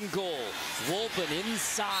 1st and goal, Wolpen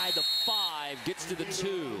inside the 5, gets to the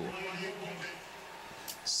 2.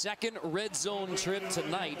 Second red zone trip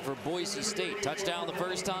tonight for Boise State. Touchdown the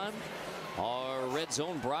first time. Our red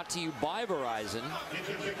zone brought to you by Verizon.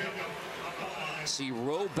 See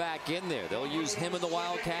Rowe back in there. They'll use him in the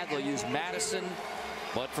Wildcat. They'll use Madison.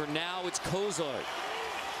 But for now, it's Kozart.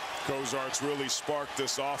 Kozart's really sparked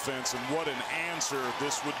this offense, and what an answer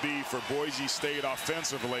this would be for Boise State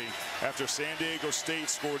offensively after San Diego State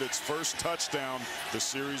scored its first touchdown the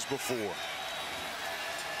series before.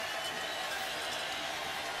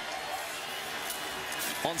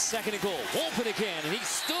 On 2nd and goal, Wolpen again, and he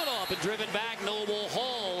stood up and driven back Noble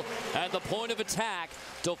Hall at the point of attack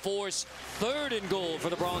to force 3rd and goal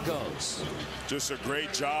for the Broncos. Just a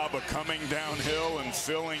great job of coming downhill and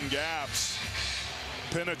filling gaps.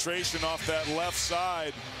 Penetration off that left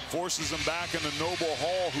side forces him back into Noble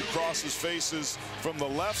Hall, who crosses faces from the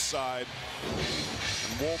left side.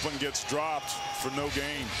 And Wolpen gets dropped for no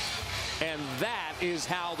gain. And that is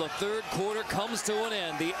how the 3rd quarter comes to an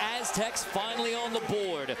end. The Aztecs finally on the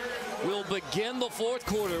board. We'll begin the 4th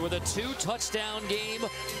quarter with a 2-touchdown game.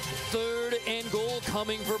 3rd and goal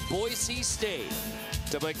coming for Boise State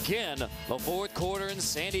to begin the 4th quarter in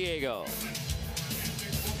San Diego.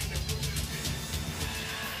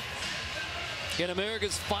 In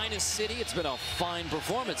America's finest city, it's been a fine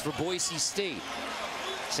performance for Boise State.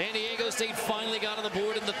 San Diego State finally got on the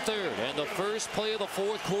board in the 3rd, and the first play of the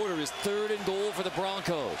 4th quarter is 3rd and goal for the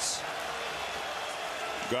Broncos.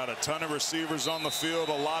 Got a ton of receivers on the field,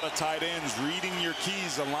 a lot of tight ends. Reading your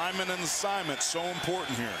keys, alignment and assignment, so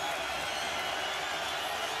important here.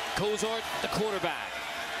 Kozart, the quarterback.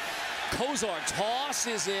 Kozart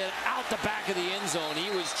tosses it out the back of the end zone. He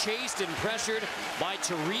was chased and pressured by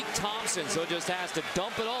Tariq Thompson, so just has to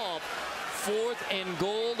dump it off. 4th and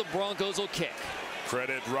goal, the Broncos will kick.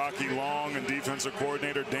 Credit Rocky Long and defensive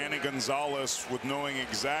coordinator Danny Gonzalez with knowing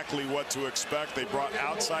exactly what to expect. They brought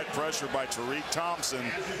outside pressure by Tariq Thompson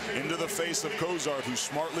into the face of Kozart, who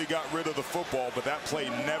smartly got rid of the football, but that play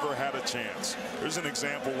never had a chance. There's an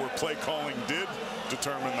example where play calling did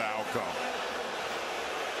determine the outcome.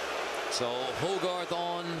 So Hogarth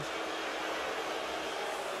on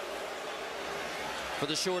for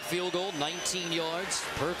the short field goal, 19 yards,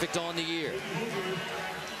 perfect on the year.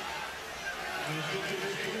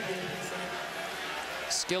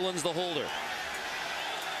 Skillins the holder.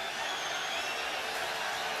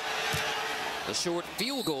 The short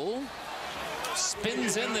field goal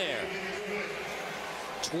spins in there.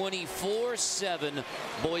 24-7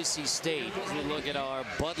 Boise State. As we look at our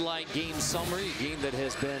Bud Light game summary, a game that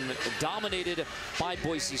has been dominated by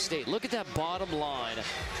Boise State. Look at that bottom line.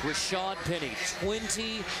 Rashad Penny,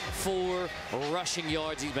 24 rushing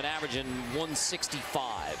yards. He's been averaging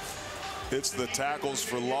 165. It's the tackles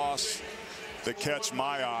for loss that catch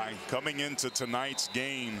my eye. Coming into tonight's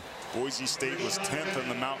game, Boise State was 10th in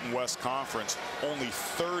the Mountain West Conference, only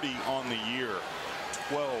 30 on the year.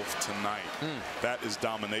 12 tonight. That is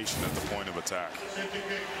domination at the point of attack.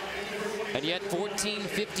 And yet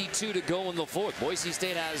 14:52 to go in the 4th. Boise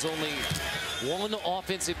State has only one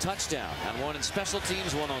offensive touchdown and one in special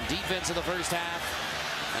teams, one on defense in the first half,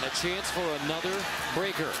 and a chance for another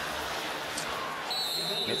breaker.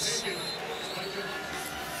 It's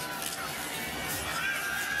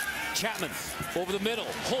Chapman over the middle.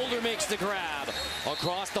 Holder makes the grab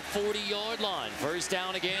across the 40-yard line. First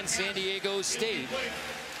down again, San Diego State.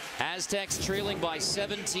 Aztecs trailing by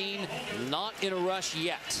 17, not in a rush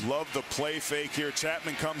yet. Love the play fake here.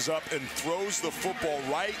 Chapman comes up and throws the football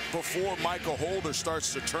right before Michael Holder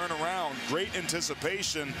starts to turn around. Great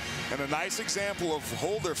anticipation and a nice example of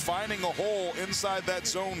Holder finding a hole inside that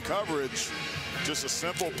zone coverage. Just a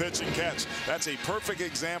simple pitch and catch. That's a perfect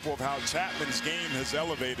example of how Chapman's game has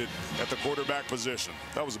elevated at the quarterback position.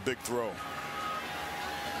 That was a big throw.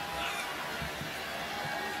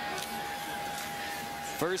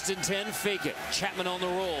 First and 10, fake it. Chapman on the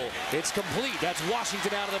roll. It's complete. That's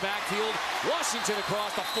Washington out of the backfield. Washington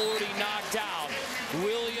across the 40, knocked out.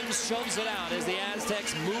 Williams shoves it out as the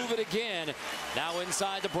Aztecs move it again. Now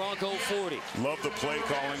inside the Bronco 40. Love the play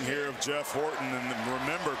calling here of Jeff Horton. And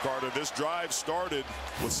remember, Carter, this drive started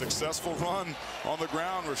with successful run on the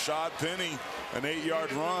ground. Rashad Penny, an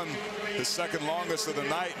 8-yard run, his second longest of the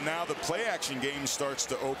night. Now the play action game starts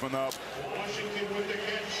to open up.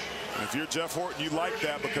 If you're Jeff Horton, you like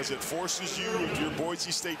that because it forces you, if you're Boise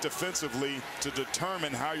State defensively, to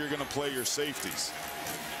determine how you're going to play your safeties.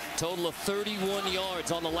 Total of 31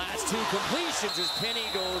 yards on the last two completions as Penny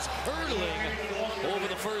goes hurtling over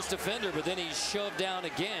the first defender, but then he's shoved down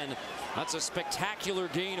again. That's a spectacular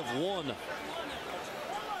gain of 1.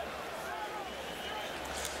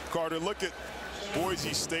 Carter, look at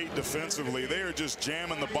Boise State defensively. They are just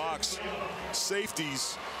jamming the box.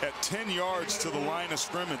 Safeties at 10 yards to the line of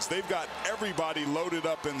scrimmage. They've got everybody loaded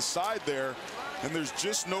up inside there, and there's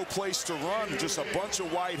just no place to run. Just a bunch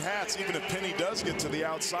of white hats. Even if Penny does get to the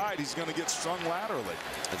outside, he's going to get strung laterally.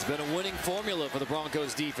 It's been a winning formula for the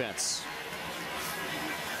Broncos defense.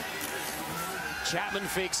 Chapman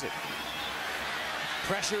fakes it.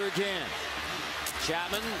 Pressure again.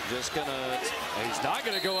 Chapman just gonna, he's not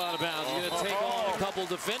gonna go out of bounds. He's gonna take on a couple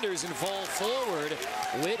defenders and fall forward.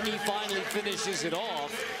 Whitney finally finishes it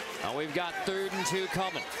off. Now we've got 3rd and 2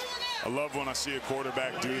 coming. I love when I see a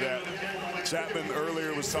quarterback do that. Chapman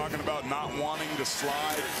earlier was talking about not wanting to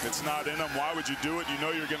slide. It's not in him. Why would you do it? You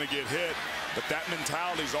know you're going to get hit. But that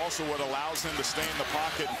mentality is also what allows him to stay in the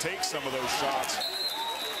pocket and take some of those shots.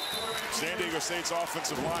 San Diego State's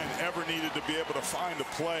offensive line ever needed to be able to find a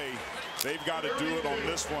play. They've got to do it on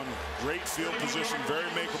this one. Great field position, very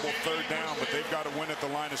makeable 3rd down, but they've got to win at the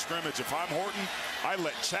line of scrimmage. If I'm Horton, I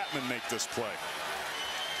let Chapman make this play.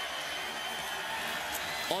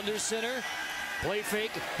 Under center, play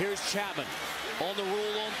fake. Here's Chapman on the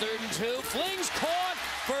roll on 3rd and 2. Flings caught.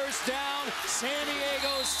 First down, San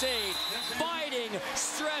Diego State fighting,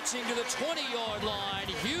 stretching to the 20-yard line.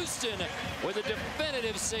 Houston with a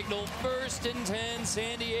definitive signal. 1st and 10,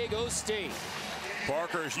 San Diego State.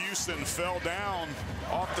 Parker Houston fell down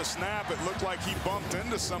off the snap. It looked like he bumped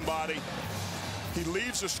into somebody. He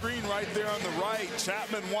leaves the screen right there on the right.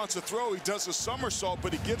 Chapman wants to throw. He does a somersault,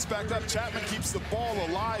 but he gets back up. Chapman keeps the ball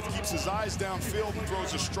alive, keeps his eyes downfield, and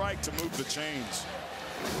throws a strike to move the chains.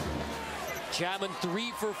 Chapman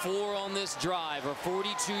 3 for 4 on this drive, or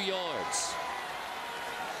 42 yards.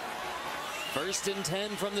 1st and 10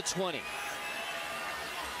 from the 20.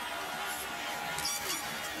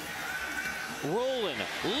 Rolling,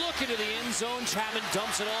 looking to the end zone. Chapman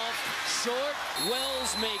dumps it off short.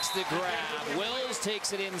 Wells makes the grab. Wells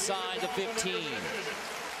takes it inside the 15.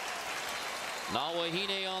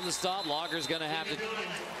 Nawahine on the stop. Logger's going to have to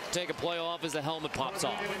take a play off as the helmet pops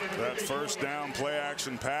off. That first down play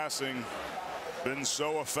action passing been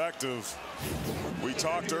so effective. We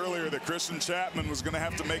talked earlier that Christian Chapman was going to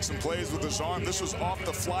have to make some plays with his arm. This was off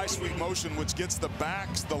the fly sweep motion, which gets the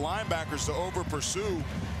backs, the linebackers, to over pursue.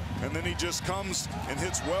 And then he just comes and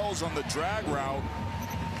hits Wells on the drag route.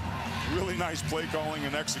 Really nice play calling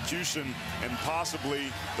and execution, and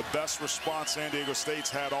possibly the best response San Diego State's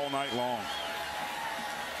had all night long.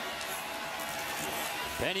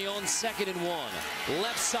 Penny on 2nd and 1.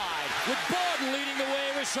 Left side with Barton leading the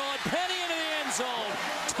way. Rashad Penny into the end zone.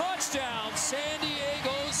 Touchdown, San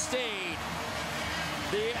Diego State.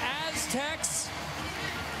 The Aztecs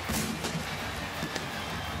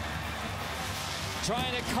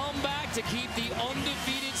trying to come back to keep the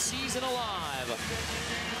undefeated season alive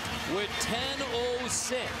with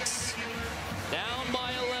 10:06. Down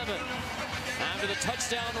by 11 after the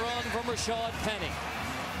touchdown run from Rashad Penny.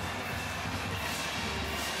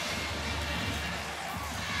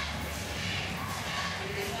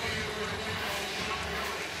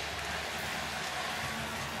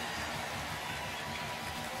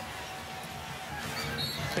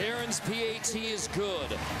 Barron's PAT is good.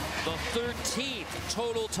 The 13th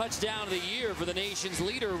total touchdown of the year for the nation's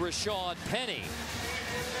leader, Rashad Penny.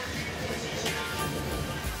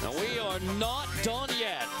 Now we are not done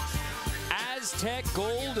yet. Aztec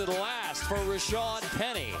gold at last for Rashad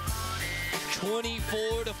Penny.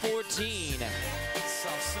 24-14.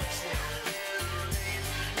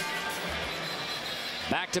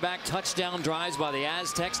 Back-to-back touchdown drives by the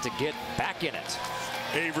Aztecs to get back in it.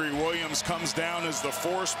 Avery Williams comes down as the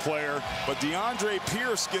force player, but DeAndre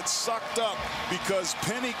Pierce gets sucked up because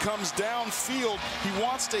Penny comes downfield. He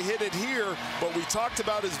wants to hit it here, but we talked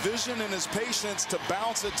about his vision and his patience to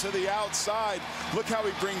bounce it to the outside. Look how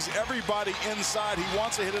he brings everybody inside. He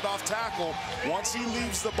wants to hit it off tackle. Once he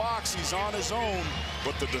leaves the box, he's on his own,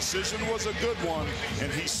 but the decision was a good one,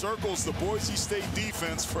 and he circles the Boise State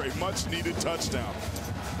defense for a much-needed touchdown.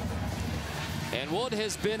 And what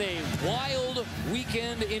has been a wild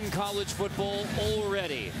weekend in college football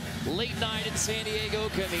already. Late night in San Diego.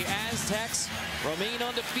 Can the Aztecs remain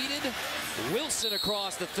undefeated? Wilson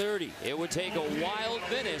across the 30. It would take a wild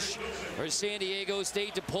finish for San Diego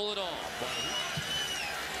State to pull it off.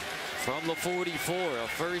 From the 44, a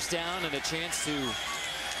first down and a chance to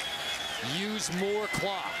use more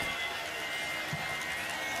clock.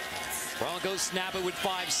 Broncos snap it with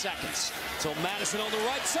 5 seconds. So Madison on the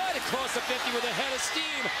right side across the 50 with a head of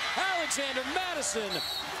steam. Alexander Madison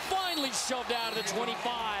finally shoved out of the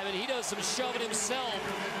 25, and he does some shoving himself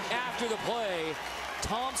after the play.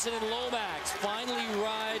 Thompson and Lomax finally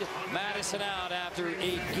ride Madison out after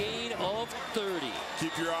a gain of 30.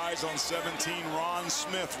 Keep your eyes on 17, Ron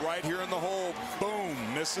Smith, right here in the hole. Boom,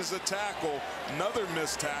 misses a tackle. Another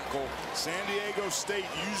missed tackle. San Diego State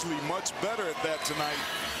usually much better at that tonight.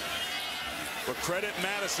 But credit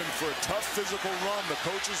Madison for a tough physical run. The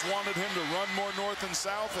coaches wanted him to run more north and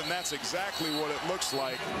south, and that's exactly what it looks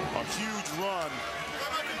like. A huge run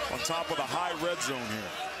on top of the high red zone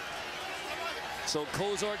here. So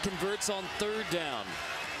Cozart converts on 3rd down.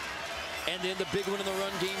 And then the big one in the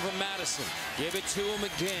run game from Madison. Give it to him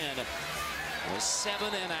again. With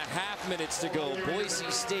 7.5 minutes to go.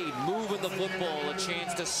 Boise State moving the football, a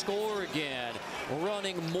chance to score again.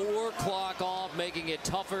 Running more clock off, making it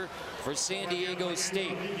tougher for San Diego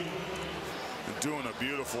State. Doing a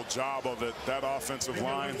beautiful job of it. That offensive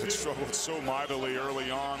line that struggled so mightily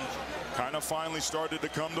early on kind of finally started to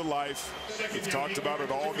come to life. We've talked about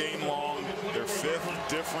it all game long. Their 5th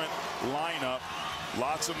different lineup.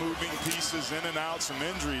 Lots of moving pieces in and out, some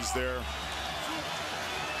injuries there.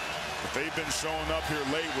 But they've been showing up here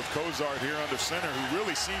late with Cozart here under center, who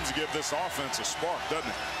really seems to give this offense a spark, doesn't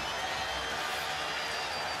it?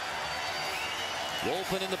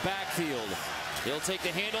 Wolfen in the backfield. He'll take the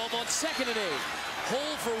handoff on 2nd and 8.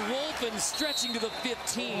 Hole for Wolfen, stretching to the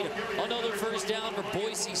 15. Another first down for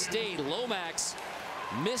Boise State. Lomax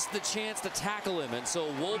missed the chance to tackle him, and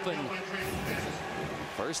so Wolfen,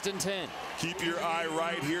 1st and 10. Keep your eye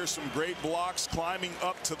right here. Some great blocks climbing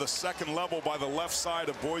up to the 2nd level by the left side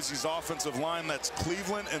of Boise's offensive line. That's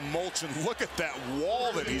Cleveland and Mulchin. Look at that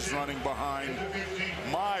wall that he's running behind.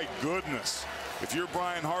 My goodness. If you're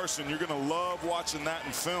Brian Harsin, you're going to love watching that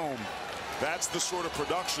in film. That's the sort of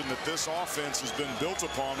production that this offense has been built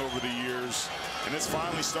upon over the years, and it's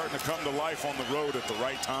finally starting to come to life on the road at the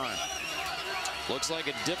right time. Looks like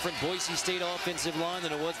a different Boise State offensive line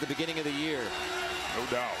than it was at the beginning of the year. No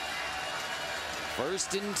doubt.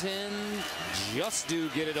 1st and 10. Just do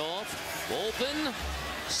get it off. Wolfen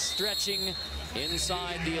stretching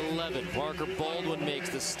inside the 11. Parker Baldwin makes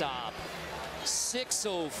the stop.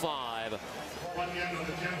 6:05.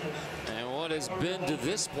 And what has been to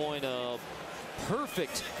this point a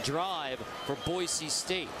perfect drive for Boise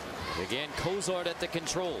State. Again, Cozart at the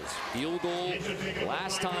controls. Field goal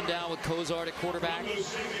last time down with Cozart at quarterback.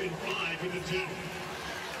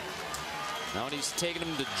 Now he's taking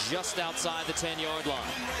him to just outside the 10-yard line.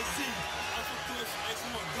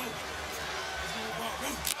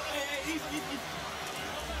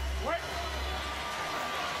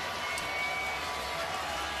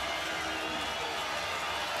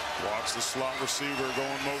 Watch the slot receiver go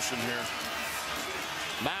in motion here.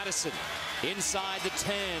 Madison inside the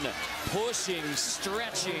 10, pushing,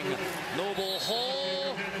 stretching. Noble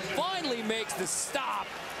Hall finally makes the stop.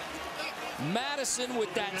 Madison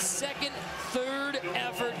with that 2nd, 3rd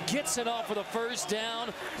effort gets enough for the first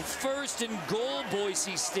down. 1st and goal,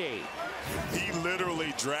 Boise State. He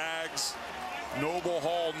literally drags Noble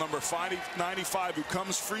Hall, number 95, who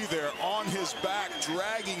comes free there, on his back,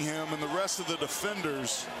 dragging him and the rest of the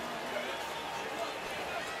defenders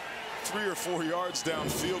 3 or 4 yards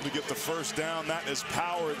downfield to get the first down. That is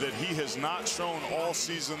power that he has not shown all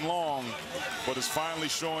season long, but is finally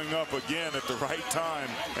showing up again at the right time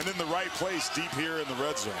and in the right place deep here in the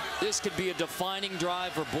red zone. This could be a defining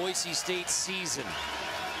drive for Boise State's season.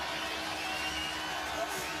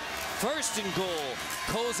 First and goal.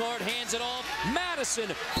 Cozart hands it off. Madison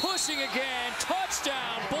pushing again.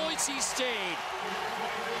 Touchdown, Boise State.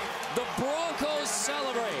 The Broncos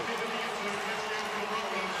celebrate.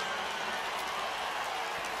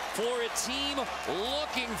 For a team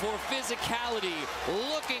looking for physicality,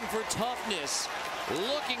 looking for toughness,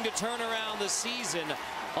 looking to turn around the season,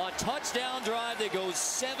 a touchdown drive that goes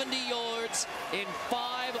 70 yards in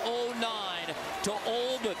 5:09 to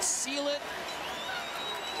Old seal it.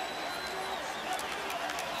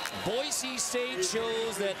 Boise State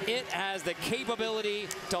shows that it has the capability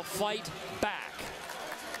to fight back.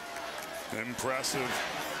 Impressive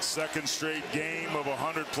second straight game of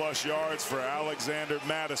 100+ yards for Alexander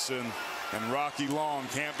Madison, and Rocky Long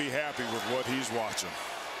can't be happy with what he's watching.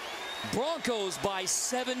 Broncos by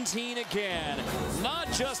 17 again.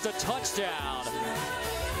 Not just a touchdown,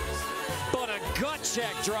 but a gut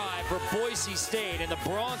check drive for Boise State, and the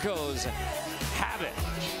Broncos have it.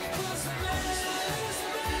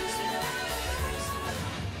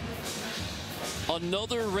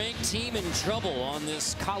 Another ranked team in trouble on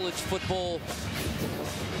this college football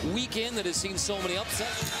weekend that has seen so many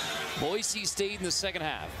upsets. Boise State in the second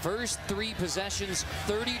half. First 3 possessions,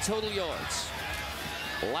 30 total yards.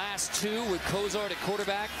 Last 2 with Cozart at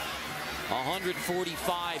quarterback,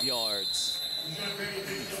 145 yards.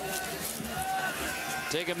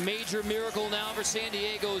 Take a major miracle now for San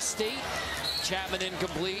Diego State. Chapman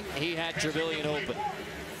incomplete. He had Trevelyan open.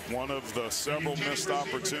 One of the several missed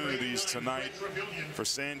opportunities tonight for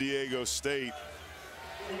San Diego State.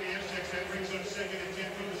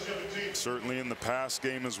 Certainly in the pass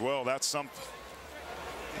game as well. That's something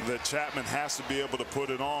that Chapman has to be able to put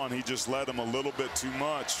it on. He just let him a little bit too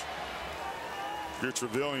much. If you're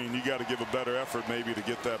Trevelyan, you got to give a better effort maybe to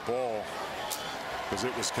get that ball, because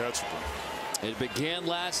it was catchable. It began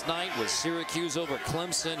last night with Syracuse over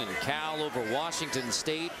Clemson and Cal over Washington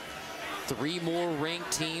State. 3 more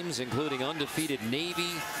ranked teams, including undefeated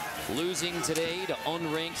Navy, losing today to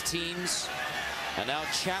unranked teams. And now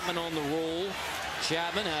Chapman on the roll.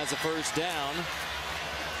 Chapman has a first down.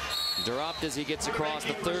 Dropped as he gets across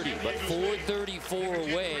the 30, but 434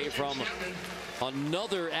 away from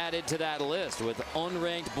another added to that list, with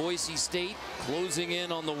unranked Boise State closing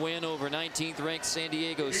in on the win over 19th ranked San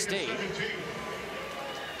Diego State.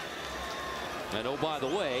 And oh, by the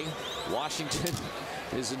way, Washington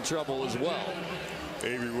is in trouble as well.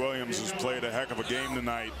 Avery Williams has played a heck of a game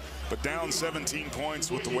tonight, but down 17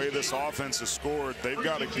 points with the way this offense has scored. They've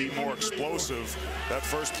got to be more explosive. That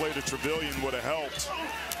first play to Trevelyan would have helped,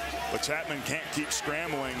 but Chapman can't keep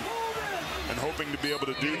scrambling and hoping to be able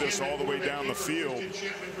to do this all the way down the field.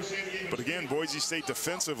 But again, Boise State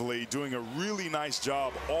defensively doing a really nice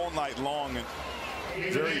job all night long and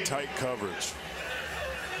very tight coverage.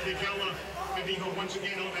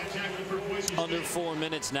 Under 4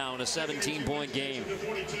 minutes now in a 17-point game.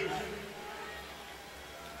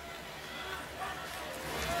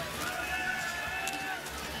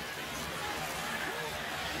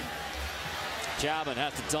 Chapman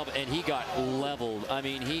has to dump, and he got leveled. I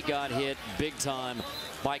mean, he got hit big time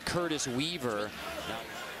by Curtis Weaver. Now,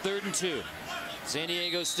 3rd and 2. San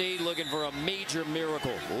Diego State looking for a major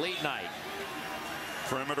miracle late night.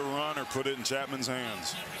 Perimeter run or put it in Chapman's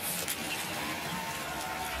hands.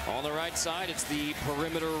 On the right side, it's the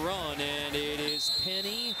perimeter run, and it is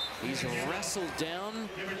Penny. He's wrestled down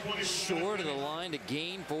short of the line to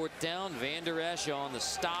gain 4th down. Van Der Esch on the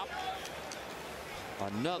stop.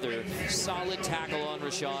 Another solid tackle on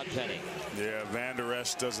Rashad Penny. Yeah, Van Der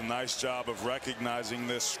Esch does a nice job of recognizing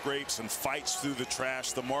this, scrapes and fights through the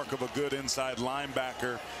trash. The mark of a good inside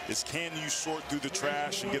linebacker is, can you sort through the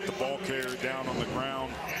trash and get the ball carrier down on the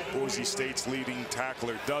ground? Boise State's leading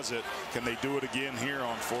tackler does it. Can they do it again here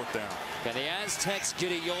on 4th down? Can the Aztecs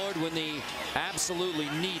get a yard when they absolutely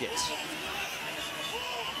need it?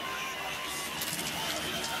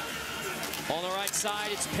 On the right side,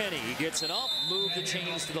 it's Penny. He gets it up, move the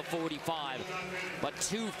chains to the 45. But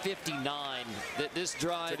 2:59. This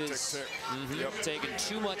drive tick, is tick, tick. Taking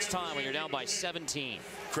too much time when you're down by 17.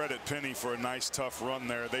 Credit Penny for a nice, tough run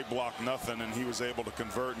there. They blocked nothing, and he was able to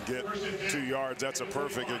convert and get 2 yards. That's a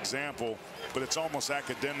perfect example, but it's almost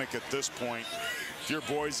academic at this point. If you're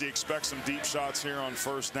Boise, expect some deep shots here on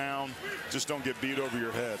 1st down. Just don't get beat over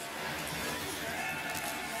your head.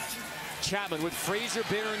 Chapman with Frazier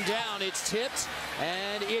bearing down. It's tipped,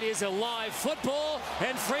 and it is a live football,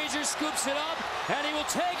 and Frazier scoops it up, and he will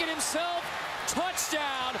take it himself.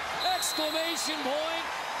 Touchdown! Exclamation point!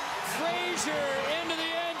 Frazier into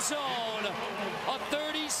the end zone. A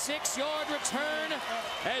 36-yard return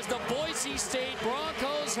as the Boise State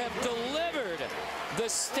Broncos have delivered the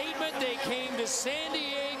statement they came to San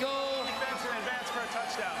Diego. Advance for a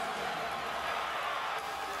touchdown.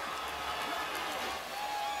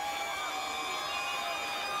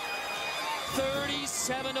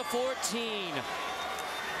 7-14.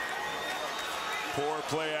 Poor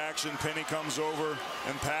play action. Penny comes over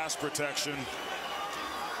and pass protection.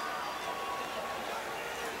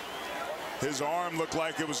 His arm looked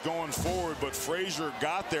like it was going forward, but Frazier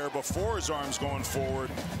got there before his arm's going forward.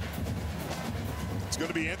 It's going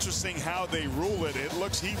to be interesting how they rule it. It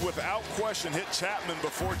looks he, without question, hit Chapman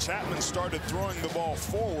before Chapman started throwing the ball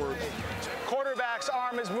forward. Quarterback's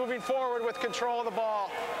arm is moving forward with control of the ball.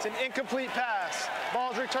 It's an incomplete pass.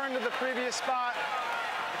 Ball's returned to the previous spot.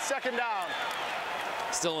 It's second down.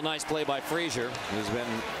 Still a nice play by Frazier, who's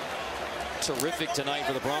been terrific tonight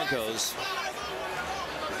for the Broncos.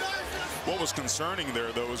 What was concerning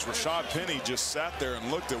there, though, is Rashad Penny just sat there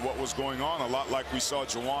and looked at what was going on, a lot like we saw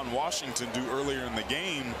Juwan Washington do earlier in the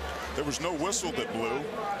game. There was no whistle that blew.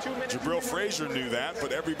 Jabril Frazier knew that,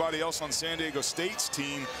 but everybody else on San Diego State's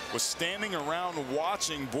team was standing around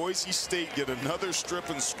watching Boise State get another strip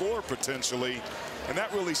and score potentially, and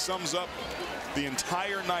that really sums up the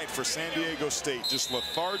entire night for San Diego State. Just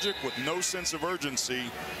lethargic with no sense of urgency,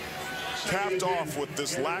 capped off with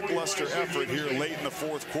this lackluster effort here late in the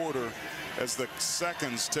fourth quarter as the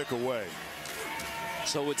seconds tick away.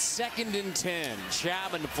 So it's 2nd and 10.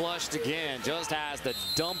 Chapman flushed again, just has to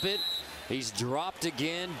dump it. He's dropped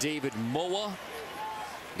again. David Moa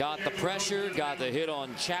got the pressure, got the hit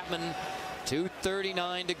on Chapman.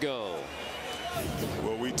 2:39 to go.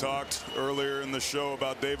 Well, we talked earlier in the show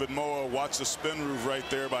about David Moa. Watch the spin move right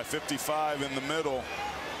there by 55 in the middle.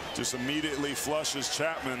 Just immediately flushes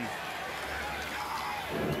Chapman.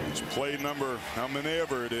 It's play number, how many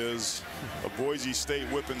ever it is, of Boise State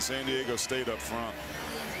whipping San Diego State up front.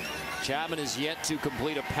 Chapman is yet to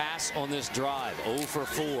complete a pass on this drive. 0 for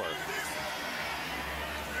 4.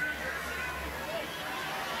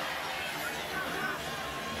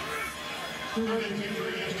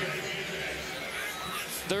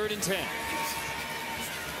 Third and 10.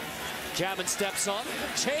 Chapman steps up.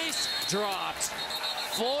 Chase dropped.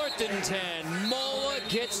 4th and 10. Moa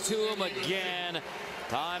gets to him again.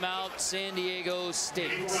 Timeout, San Diego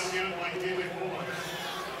State.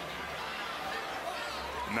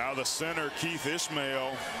 Now the center, Keith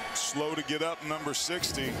Ishmael, slow to get up, number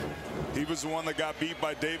 60. He was the one that got beat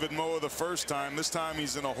by David Moa the first time. This time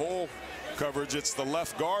he's in a hole coverage. It's the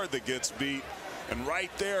left guard that gets beat. And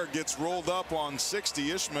right there gets rolled up on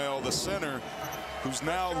 60, Ishmael, the center, who's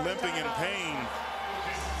now limping in pain.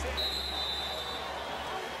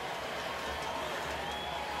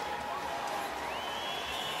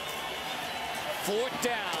 Fourth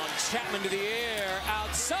down, Chapman to the air,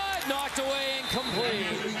 outside, knocked away, incomplete.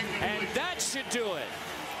 And that should do it.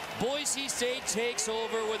 Boise State takes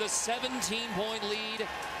over with a 17-point lead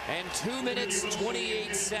and 2 minutes,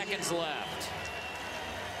 28 seconds left.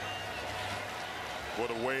 What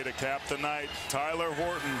a way to cap the night. Tyler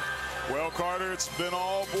Horton. Well, Carter, it's been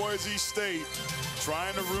all Boise State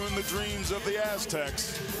trying to ruin the dreams of the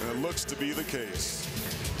Aztecs, and it looks to be the case.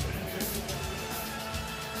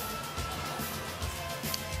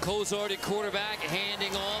 Cozart at quarterback,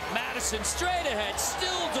 handing off. Madison straight ahead,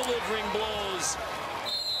 still delivering blows.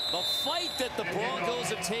 The fight that the Broncos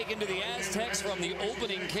have taken to the Aztecs from the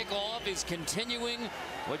opening kickoff is continuing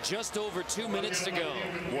with just over 2 minutes to go.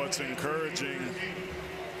 What's encouraging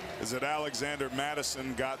is that Alexander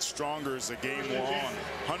Madison got stronger as the game wore on.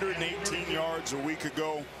 118 yards a week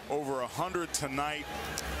ago, over 100 tonight,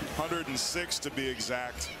 106 to be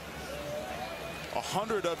exact.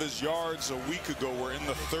 100 of his yards a week ago were in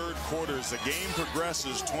the third quarter. As the game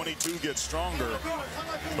progresses, 22 gets stronger.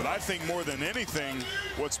 But I think more than anything,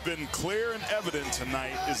 what's been clear and evident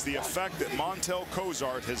tonight is the effect that Montel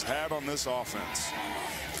Cozart has had on this offense.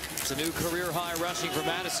 It's a new career high rushing for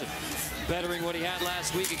Madison, bettering what he had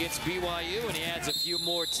last week against BYU, and he adds a few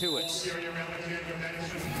more to it.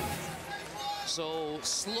 So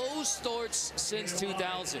slow starts since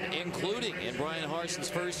 2000, including in Brian Harson's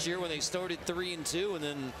first year when they started 3-2 and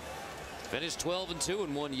then finished 12-2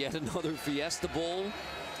 and won yet another Fiesta Bowl.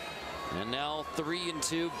 And now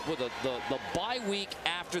 3-2 with the bye week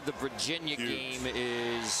after the Virginia game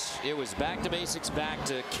is, it was back to basics, back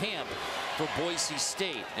to camp for Boise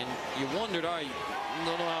State. And you wondered, all right, you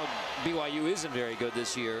don't know how BYU isn't very good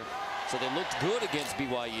this year. So they looked good against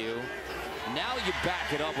BYU. Now you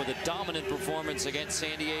back it up with a dominant performance against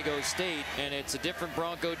San Diego State, and it's a different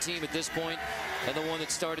Bronco team at this point than the one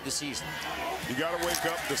that started the season. You got to wake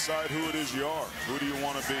up, decide who it is you are. Who do you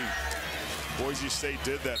want to be? Boise State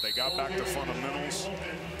did that. They got back to fundamentals,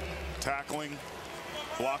 tackling,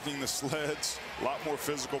 blocking the sleds, a lot more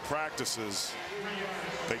physical practices.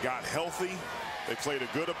 They got healthy. They played a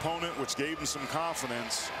good opponent, which gave them some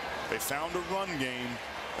confidence. They found a run game.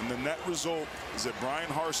 And the net result is that Brian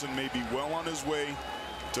Harsin may be well on his way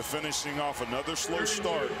to finishing off another slow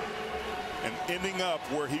start and ending up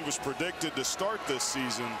where he was predicted to start this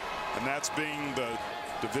season, and that's being the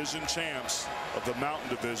division champs of the Mountain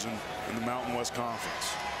Division in the Mountain West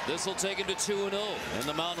Conference. This will take him to 2-0 in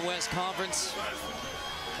the Mountain West Conference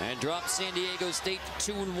and drop San Diego State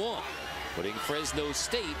to 2-1, putting Fresno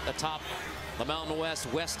State atop the Mountain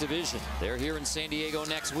West Division. They're here in San Diego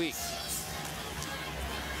next week.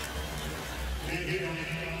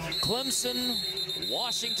 Clemson,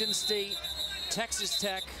 Washington State, Texas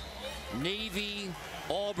Tech, Navy,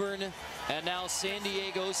 Auburn, and now San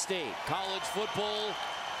Diego State. College football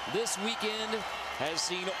this weekend has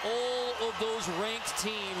seen all of those ranked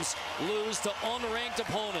teams lose to unranked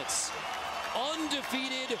opponents.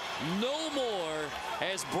 Undefeated no more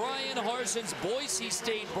as Brian Harsin's Boise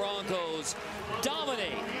State Broncos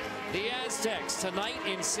dominate the Aztecs tonight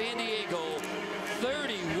in San Diego,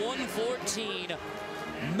 31-14.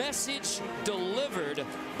 Message delivered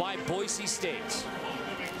by Boise State.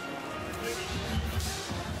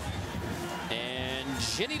 And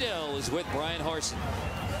Jenny Dell is with Brian Harsin.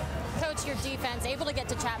 Coach, your defense able to get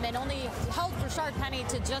to Chapman, only held Rashard Penny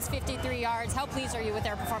to just 53 yards. How pleased are you with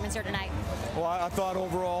their performance here tonight? Well, I thought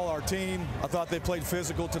overall our team, I thought they played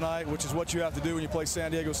physical tonight, which is what you have to do when you play San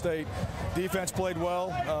Diego State. Defense played well.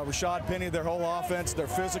 Rashard Penny, their whole offense, they're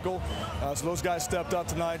physical. So those guys stepped up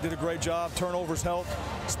tonight, did a great job. Turnovers helped.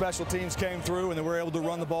 Special teams came through, and they were able to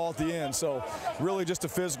run the ball at the end. So really just a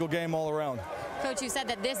physical game all around. Coach, you said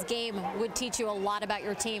that this game would teach you a lot about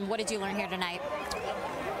your team. What did you learn here tonight?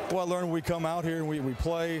 Well, I learned when we come out here and we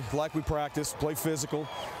play like we practice, play physical.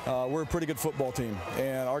 We're a pretty good football team.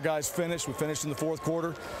 And our guys finished. We finished in the fourth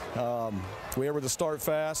quarter. We were able to start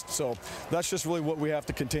fast. So that's just really what we have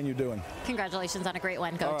to continue doing. Congratulations on a great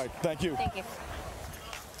win, Coach. All right. Thank you. Thank you.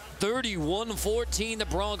 31-14, the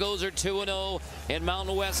Broncos are 2-0 in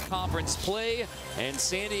Mountain West Conference play, and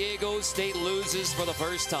San Diego State loses for the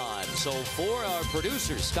first time. So for our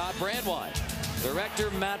producers, Scott Brandwine,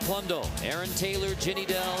 director Matt Plundo, Aaron Taylor, Jenny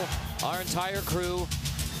Dell, our entire crew,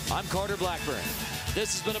 I'm Carter Blackburn.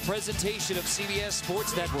 This has been a presentation of CBS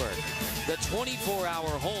Sports Network, the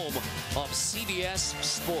 24-hour home of CBS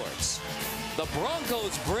Sports. The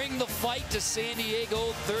Broncos bring the fight to San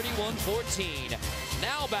Diego, 31-14.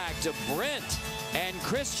 Now back to Brent and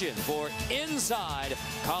Christian for Inside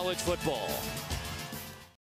College Football.